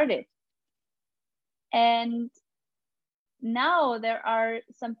just started, and now there are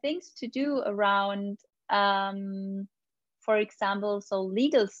some things to do around, for example, so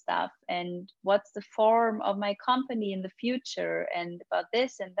legal stuff, and what's the form of my company in the future, and about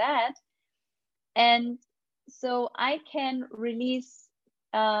this and that. And so I can release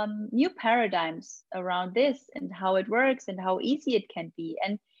new paradigms around this and how it works and how easy it can be.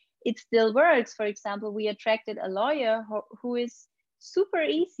 And it still works. For example, we attracted a lawyer who is super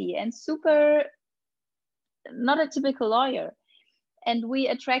easy and super not a typical lawyer. And we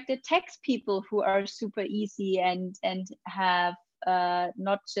attracted tax people who are super easy and have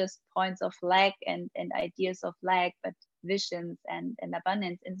not just points of lack and ideas of lack, but visions and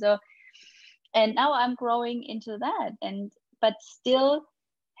abundance. And so, and now I'm growing into that, but still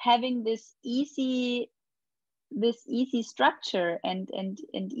having this easy structure and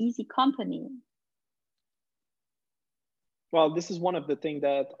easy company. Well, this is one of the things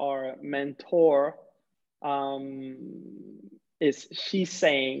that our mentor is she's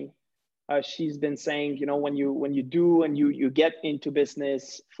saying. She's been saying, you know, when you do and you get into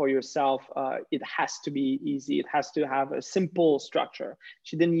business for yourself, it has to be easy. It has to have a simple structure.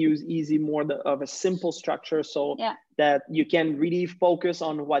 She didn't use easy, more of a simple structure, so that you can really focus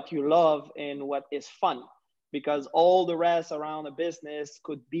on what you love and what is fun, because all the rest around a business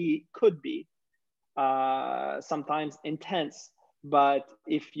could be sometimes intense. But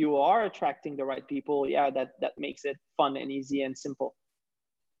if you are attracting the right people, that makes it fun and easy and simple.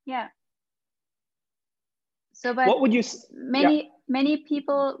 Yeah. So, but what would you? Many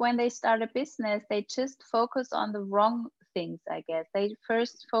people, when they start a business, they just focus on the wrong things. I guess they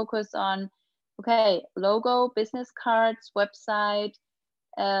first focus on, okay, logo, business cards, website,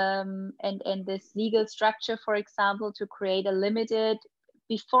 and this legal structure, for example, to create a limited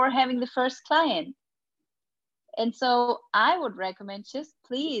before having the first client. And so I would recommend, just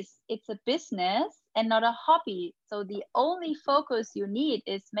please, it's a business and not a hobby. So the only focus you need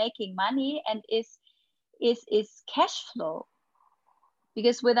is making money and is cash flow.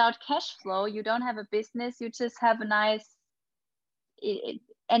 Because without cash flow, you don't have a business. You just have a nice,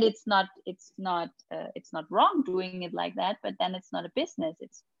 and it's not wrong doing it like that. But then it's not a business.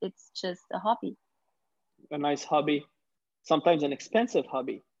 It's just a hobby. A nice hobby, sometimes an expensive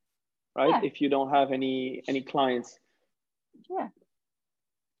hobby, right? Yeah. If you don't have any clients. Yeah.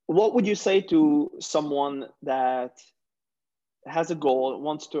 What would you say to someone that has a goal,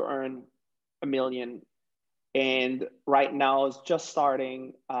 wants to earn $1 million, and right now is just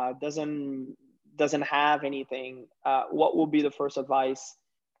starting, doesn't have anything? What will be the first advice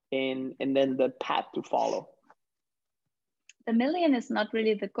and then the path to follow? The million is not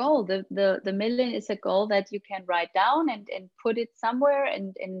really the goal. The million is a goal that you can write down and put it somewhere,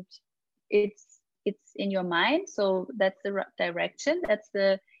 and it's in your mind. So that's the direction.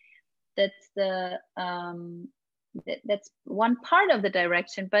 That's one part of the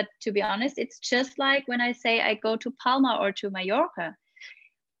direction. But to be honest, it's just like when I say I go to Palma or to Mallorca,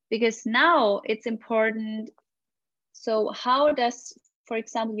 because now it's important. So how does, for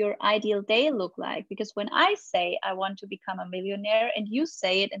example, your ideal day look like? Because when I say I want to become a millionaire and you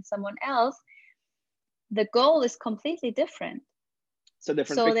say it and someone else, the goal is completely different. So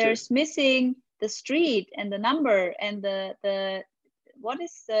picture. There's missing the street and the number and the what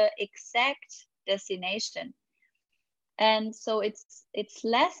is the exact destination. And so it's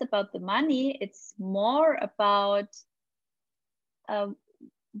less about the money. It's more about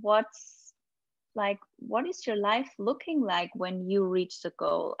what is your life looking like when you reach the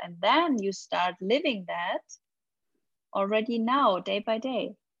goal, and then you start living that already now, day by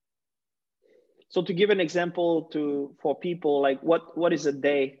day. So to give an example for people, like what is a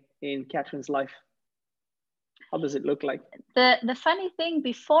day in Catherine's life? How does it look like? The funny thing,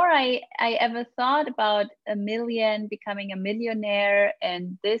 before I ever thought about $1 million, becoming a millionaire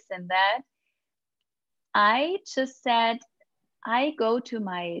and this and that, I just said, I go to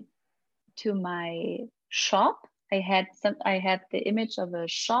my shop. I had the image of a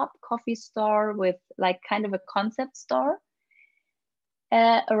shop, coffee store with like kind of a concept store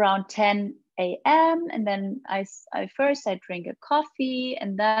around 10 a.m. And then I first drink a coffee,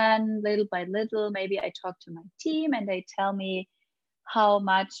 and then little by little, maybe I talk to my team and they tell me how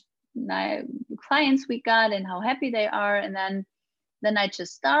much clients we got and how happy they are. And then I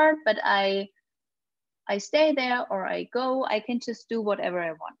just start, but I stay there or I go. I can just do whatever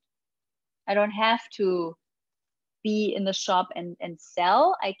I want. I don't have to be in the shop and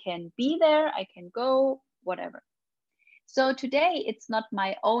sell. I can be there, I can go, whatever. So today it's not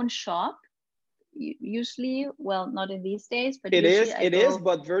my own shop. usually, well, not in these days, but It usually is, I it go. is,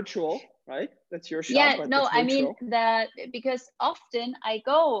 but virtual, right? That's your shop, Yeah, but no, it's I mean virtual. that because often I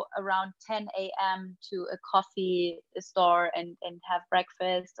go around 10 a.m. to a coffee store and have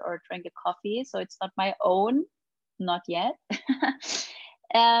breakfast or drink a coffee. So it's not my own, not yet.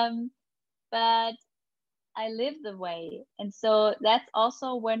 But I live the way. And so that's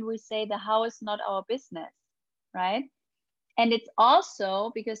also when we say the how is not our business, right? And it's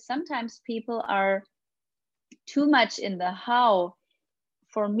also because sometimes people are too much in the how.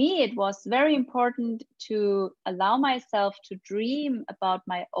 For me, it was very important to allow myself to dream about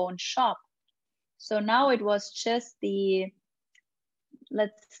my own shop. So now it was just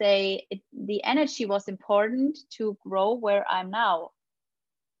let's say, the energy was important to grow where I'm now.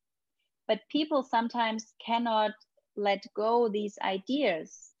 But people sometimes cannot let go these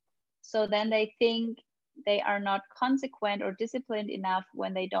ideas. So then they think they are not consequent or disciplined enough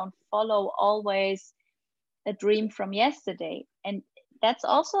when they don't follow always a dream from yesterday. And that's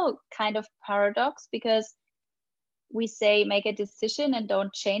also kind of paradox because we say make a decision and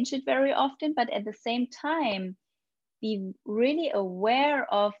don't change it very often, but at the same time be really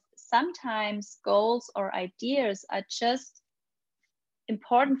aware of sometimes goals or ideas are just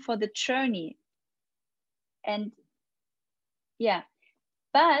important for the journey. And yeah,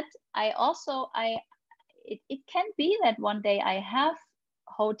 but I also it can be that one day I have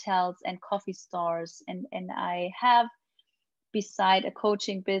hotels and coffee stores and I have, beside a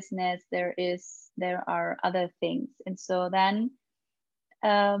coaching business, there are other things. And so then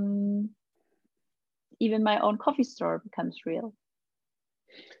even my own coffee store becomes real.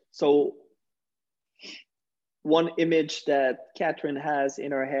 So one image that Catherine has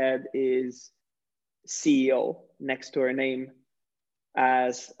in her head is CEO next to her name,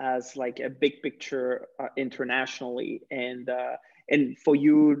 as like a big picture internationally, and for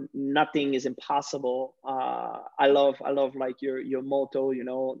you nothing is impossible. I love like your motto, you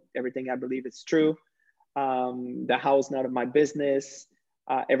know, everything I believe is true. The house not of my business,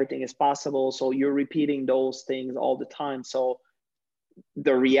 everything is possible. So you're repeating those things all the time. So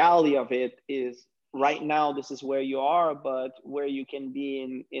the reality of it is right now this is where you are, but where you can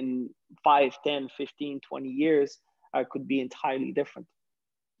be in 5, 10, 15, 20 years could be entirely different.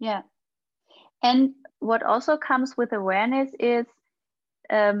 Yeah. And what also comes with awareness is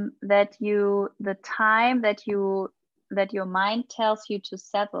that the time that your mind tells you to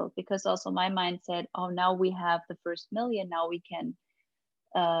settle, because also my mind said, oh, now we have the first million, now we can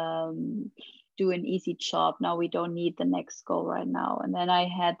do an easy job, now we don't need the next goal right now. And then I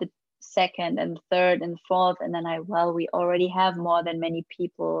had the second and third and fourth, and then we already have more than many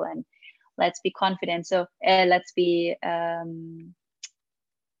people, and let's be confident, so let's be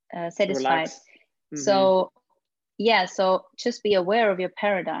satisfied. Mm-hmm. So yeah, so just be aware of your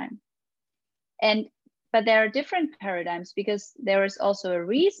paradigm. But there are different paradigms, because there is also a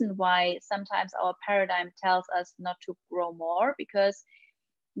reason why sometimes our paradigm tells us not to grow more, because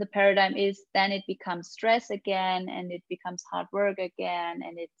the paradigm is then it becomes stress again, and it becomes hard work again,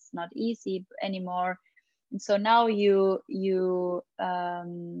 and it's not easy anymore. And so now you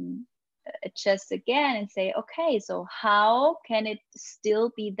adjust again and say, okay, so how can it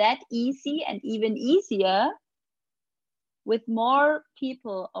still be that easy and even easier with more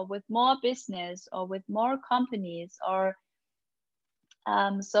people, or with more business, or with more companies? Or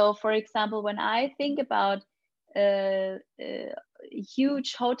so for example, when I think about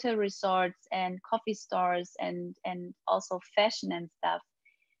huge hotel resorts and coffee stores and also fashion and stuff,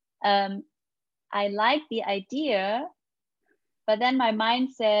 I like the idea, but then my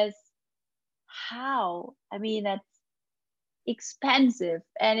mind says, how? I mean, that's expensive,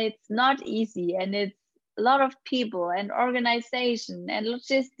 and it's not easy, and it's a lot of people and organization and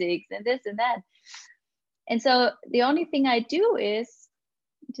logistics and this and that. And so the only thing I do is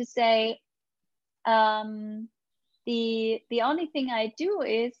to say, the only thing I do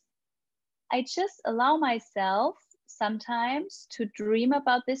is I just allow myself sometimes to dream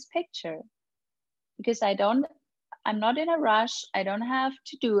about this picture, because I'm not in a rush. I don't have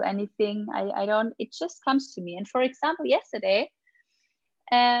to do anything. I don't, it just comes to me. And for example, yesterday,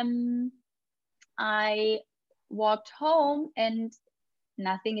 I walked home, and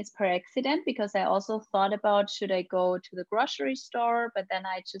nothing is per accident, because I also thought about, should I go to the grocery store? But then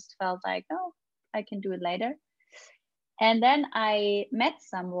I just felt like, oh, I can do it later. And then I met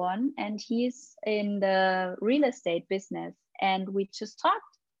someone, and he's in the real estate business, and we just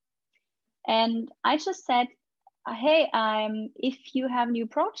talked. And I just said, hey, if you have new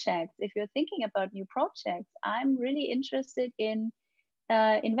projects, if you're thinking about new projects, I'm really interested in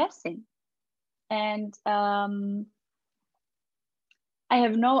investing. And I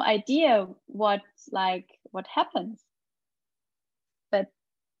have no idea what happens, but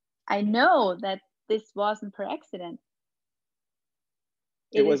I know that this wasn't per accident.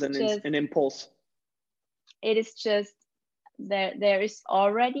 It was an impulse. It is just there is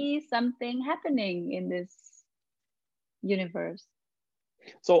already something happening in this universe.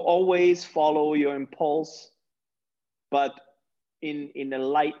 So always follow your impulse, but in a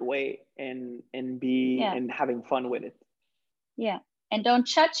light way, and having fun with it. Yeah. And don't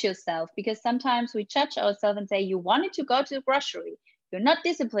judge yourself, because sometimes we judge ourselves and say, you wanted to go to the grocery, you're not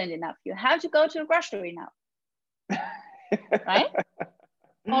disciplined enough, you have to go to the grocery now. Right?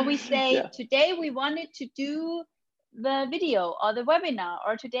 Or we say, yeah, today we wanted to do the video or the webinar,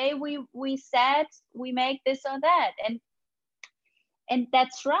 or today we said we make this or that. And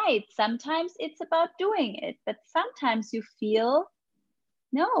that's right. Sometimes it's about doing it, but sometimes you feel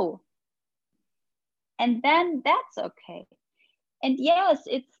no. And then that's okay. And yes,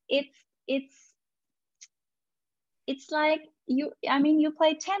 it's like you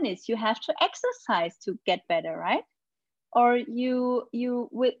play tennis, you have to exercise to get better, right? Or you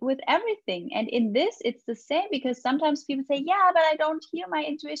with everything. And in this it's the same, because sometimes people say, yeah, but I don't hear my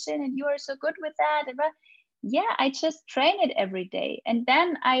intuition and you are so good with that. And yeah, I just train it every day. And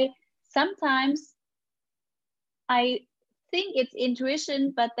then sometimes I think it's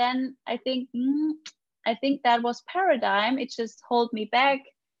intuition, but then I think that was paradigm. It just hold me back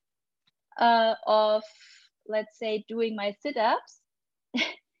of, let's say, doing my sit-ups.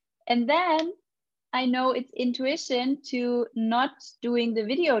 And then I know it's intuition to not doing the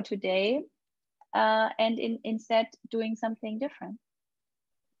video today, and instead doing something different.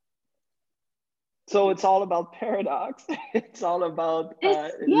 So it's all about paradox. It's all about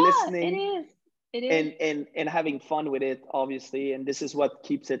listening. Yeah, it is. And having fun with it, obviously. And this is what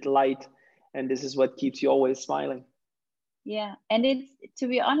keeps it light, and this is what keeps you always smiling. Yeah, and it's, to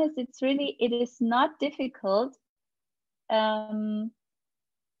be honest, it is not difficult.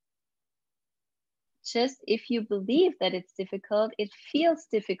 Just if you believe that it's difficult, it feels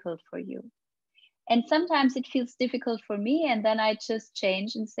difficult for you. And sometimes it feels difficult for me, and then I just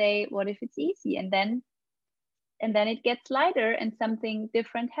change and say, what if it's easy? And then it gets lighter and something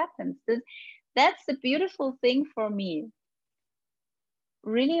different happens. That's the beautiful thing for me.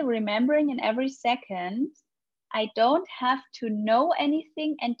 Really remembering in every second, I don't have to know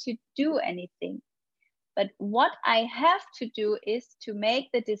anything and to do anything. But what I have to do is to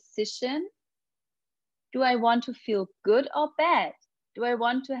make the decision. Do I want to feel good or bad? Do I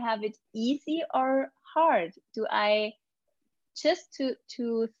want to have it easy or hard? Do I just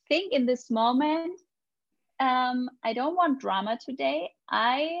to think in this moment, I don't want drama today.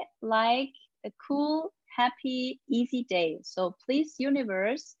 I like a cool, happy, easy day. So please,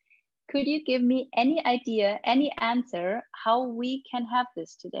 universe, could you give me any idea, any answer how we can have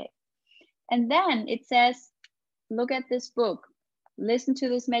this today? And then it says, look at this book, listen to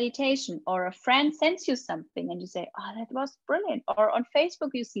this meditation, or a friend sends you something and you say, oh, that was brilliant. Or on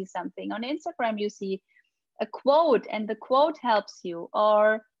Facebook, you see something, on Instagram, you see a quote and the quote helps you,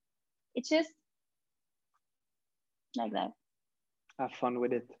 or it's just like that. Have fun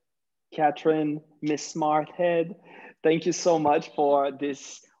with it. Katrin, Miss Smarthead, thank you so much for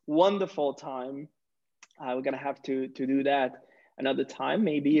this wonderful time. We're gonna have to do that another time,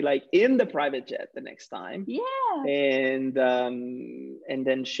 maybe like in the private jet the next time. Yeah. And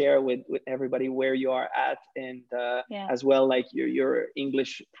then share with everybody where you are at, and as well, like your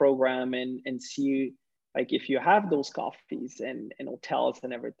English program, and see like if you have those coffees and hotels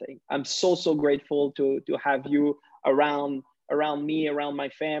and everything. I'm so grateful to have you around me, around my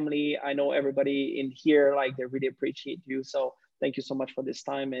family. I know everybody in here, like, they really appreciate you. So thank you so much for this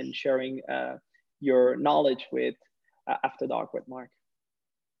time and sharing your knowledge with After Dark with Mark.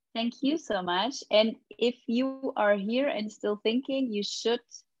 Thank you so much. And if you are here and still thinking, you should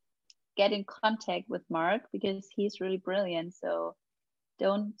get in contact with Mark, because he's really brilliant. So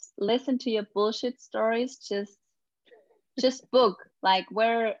don't listen to your bullshit stories. Just book, like,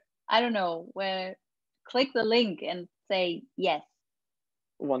 where, I don't know, where, click the link and say yes.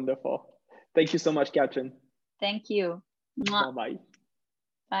 Wonderful. Thank you so much, Katrin. Thank you. Bye-bye.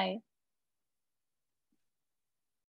 Bye.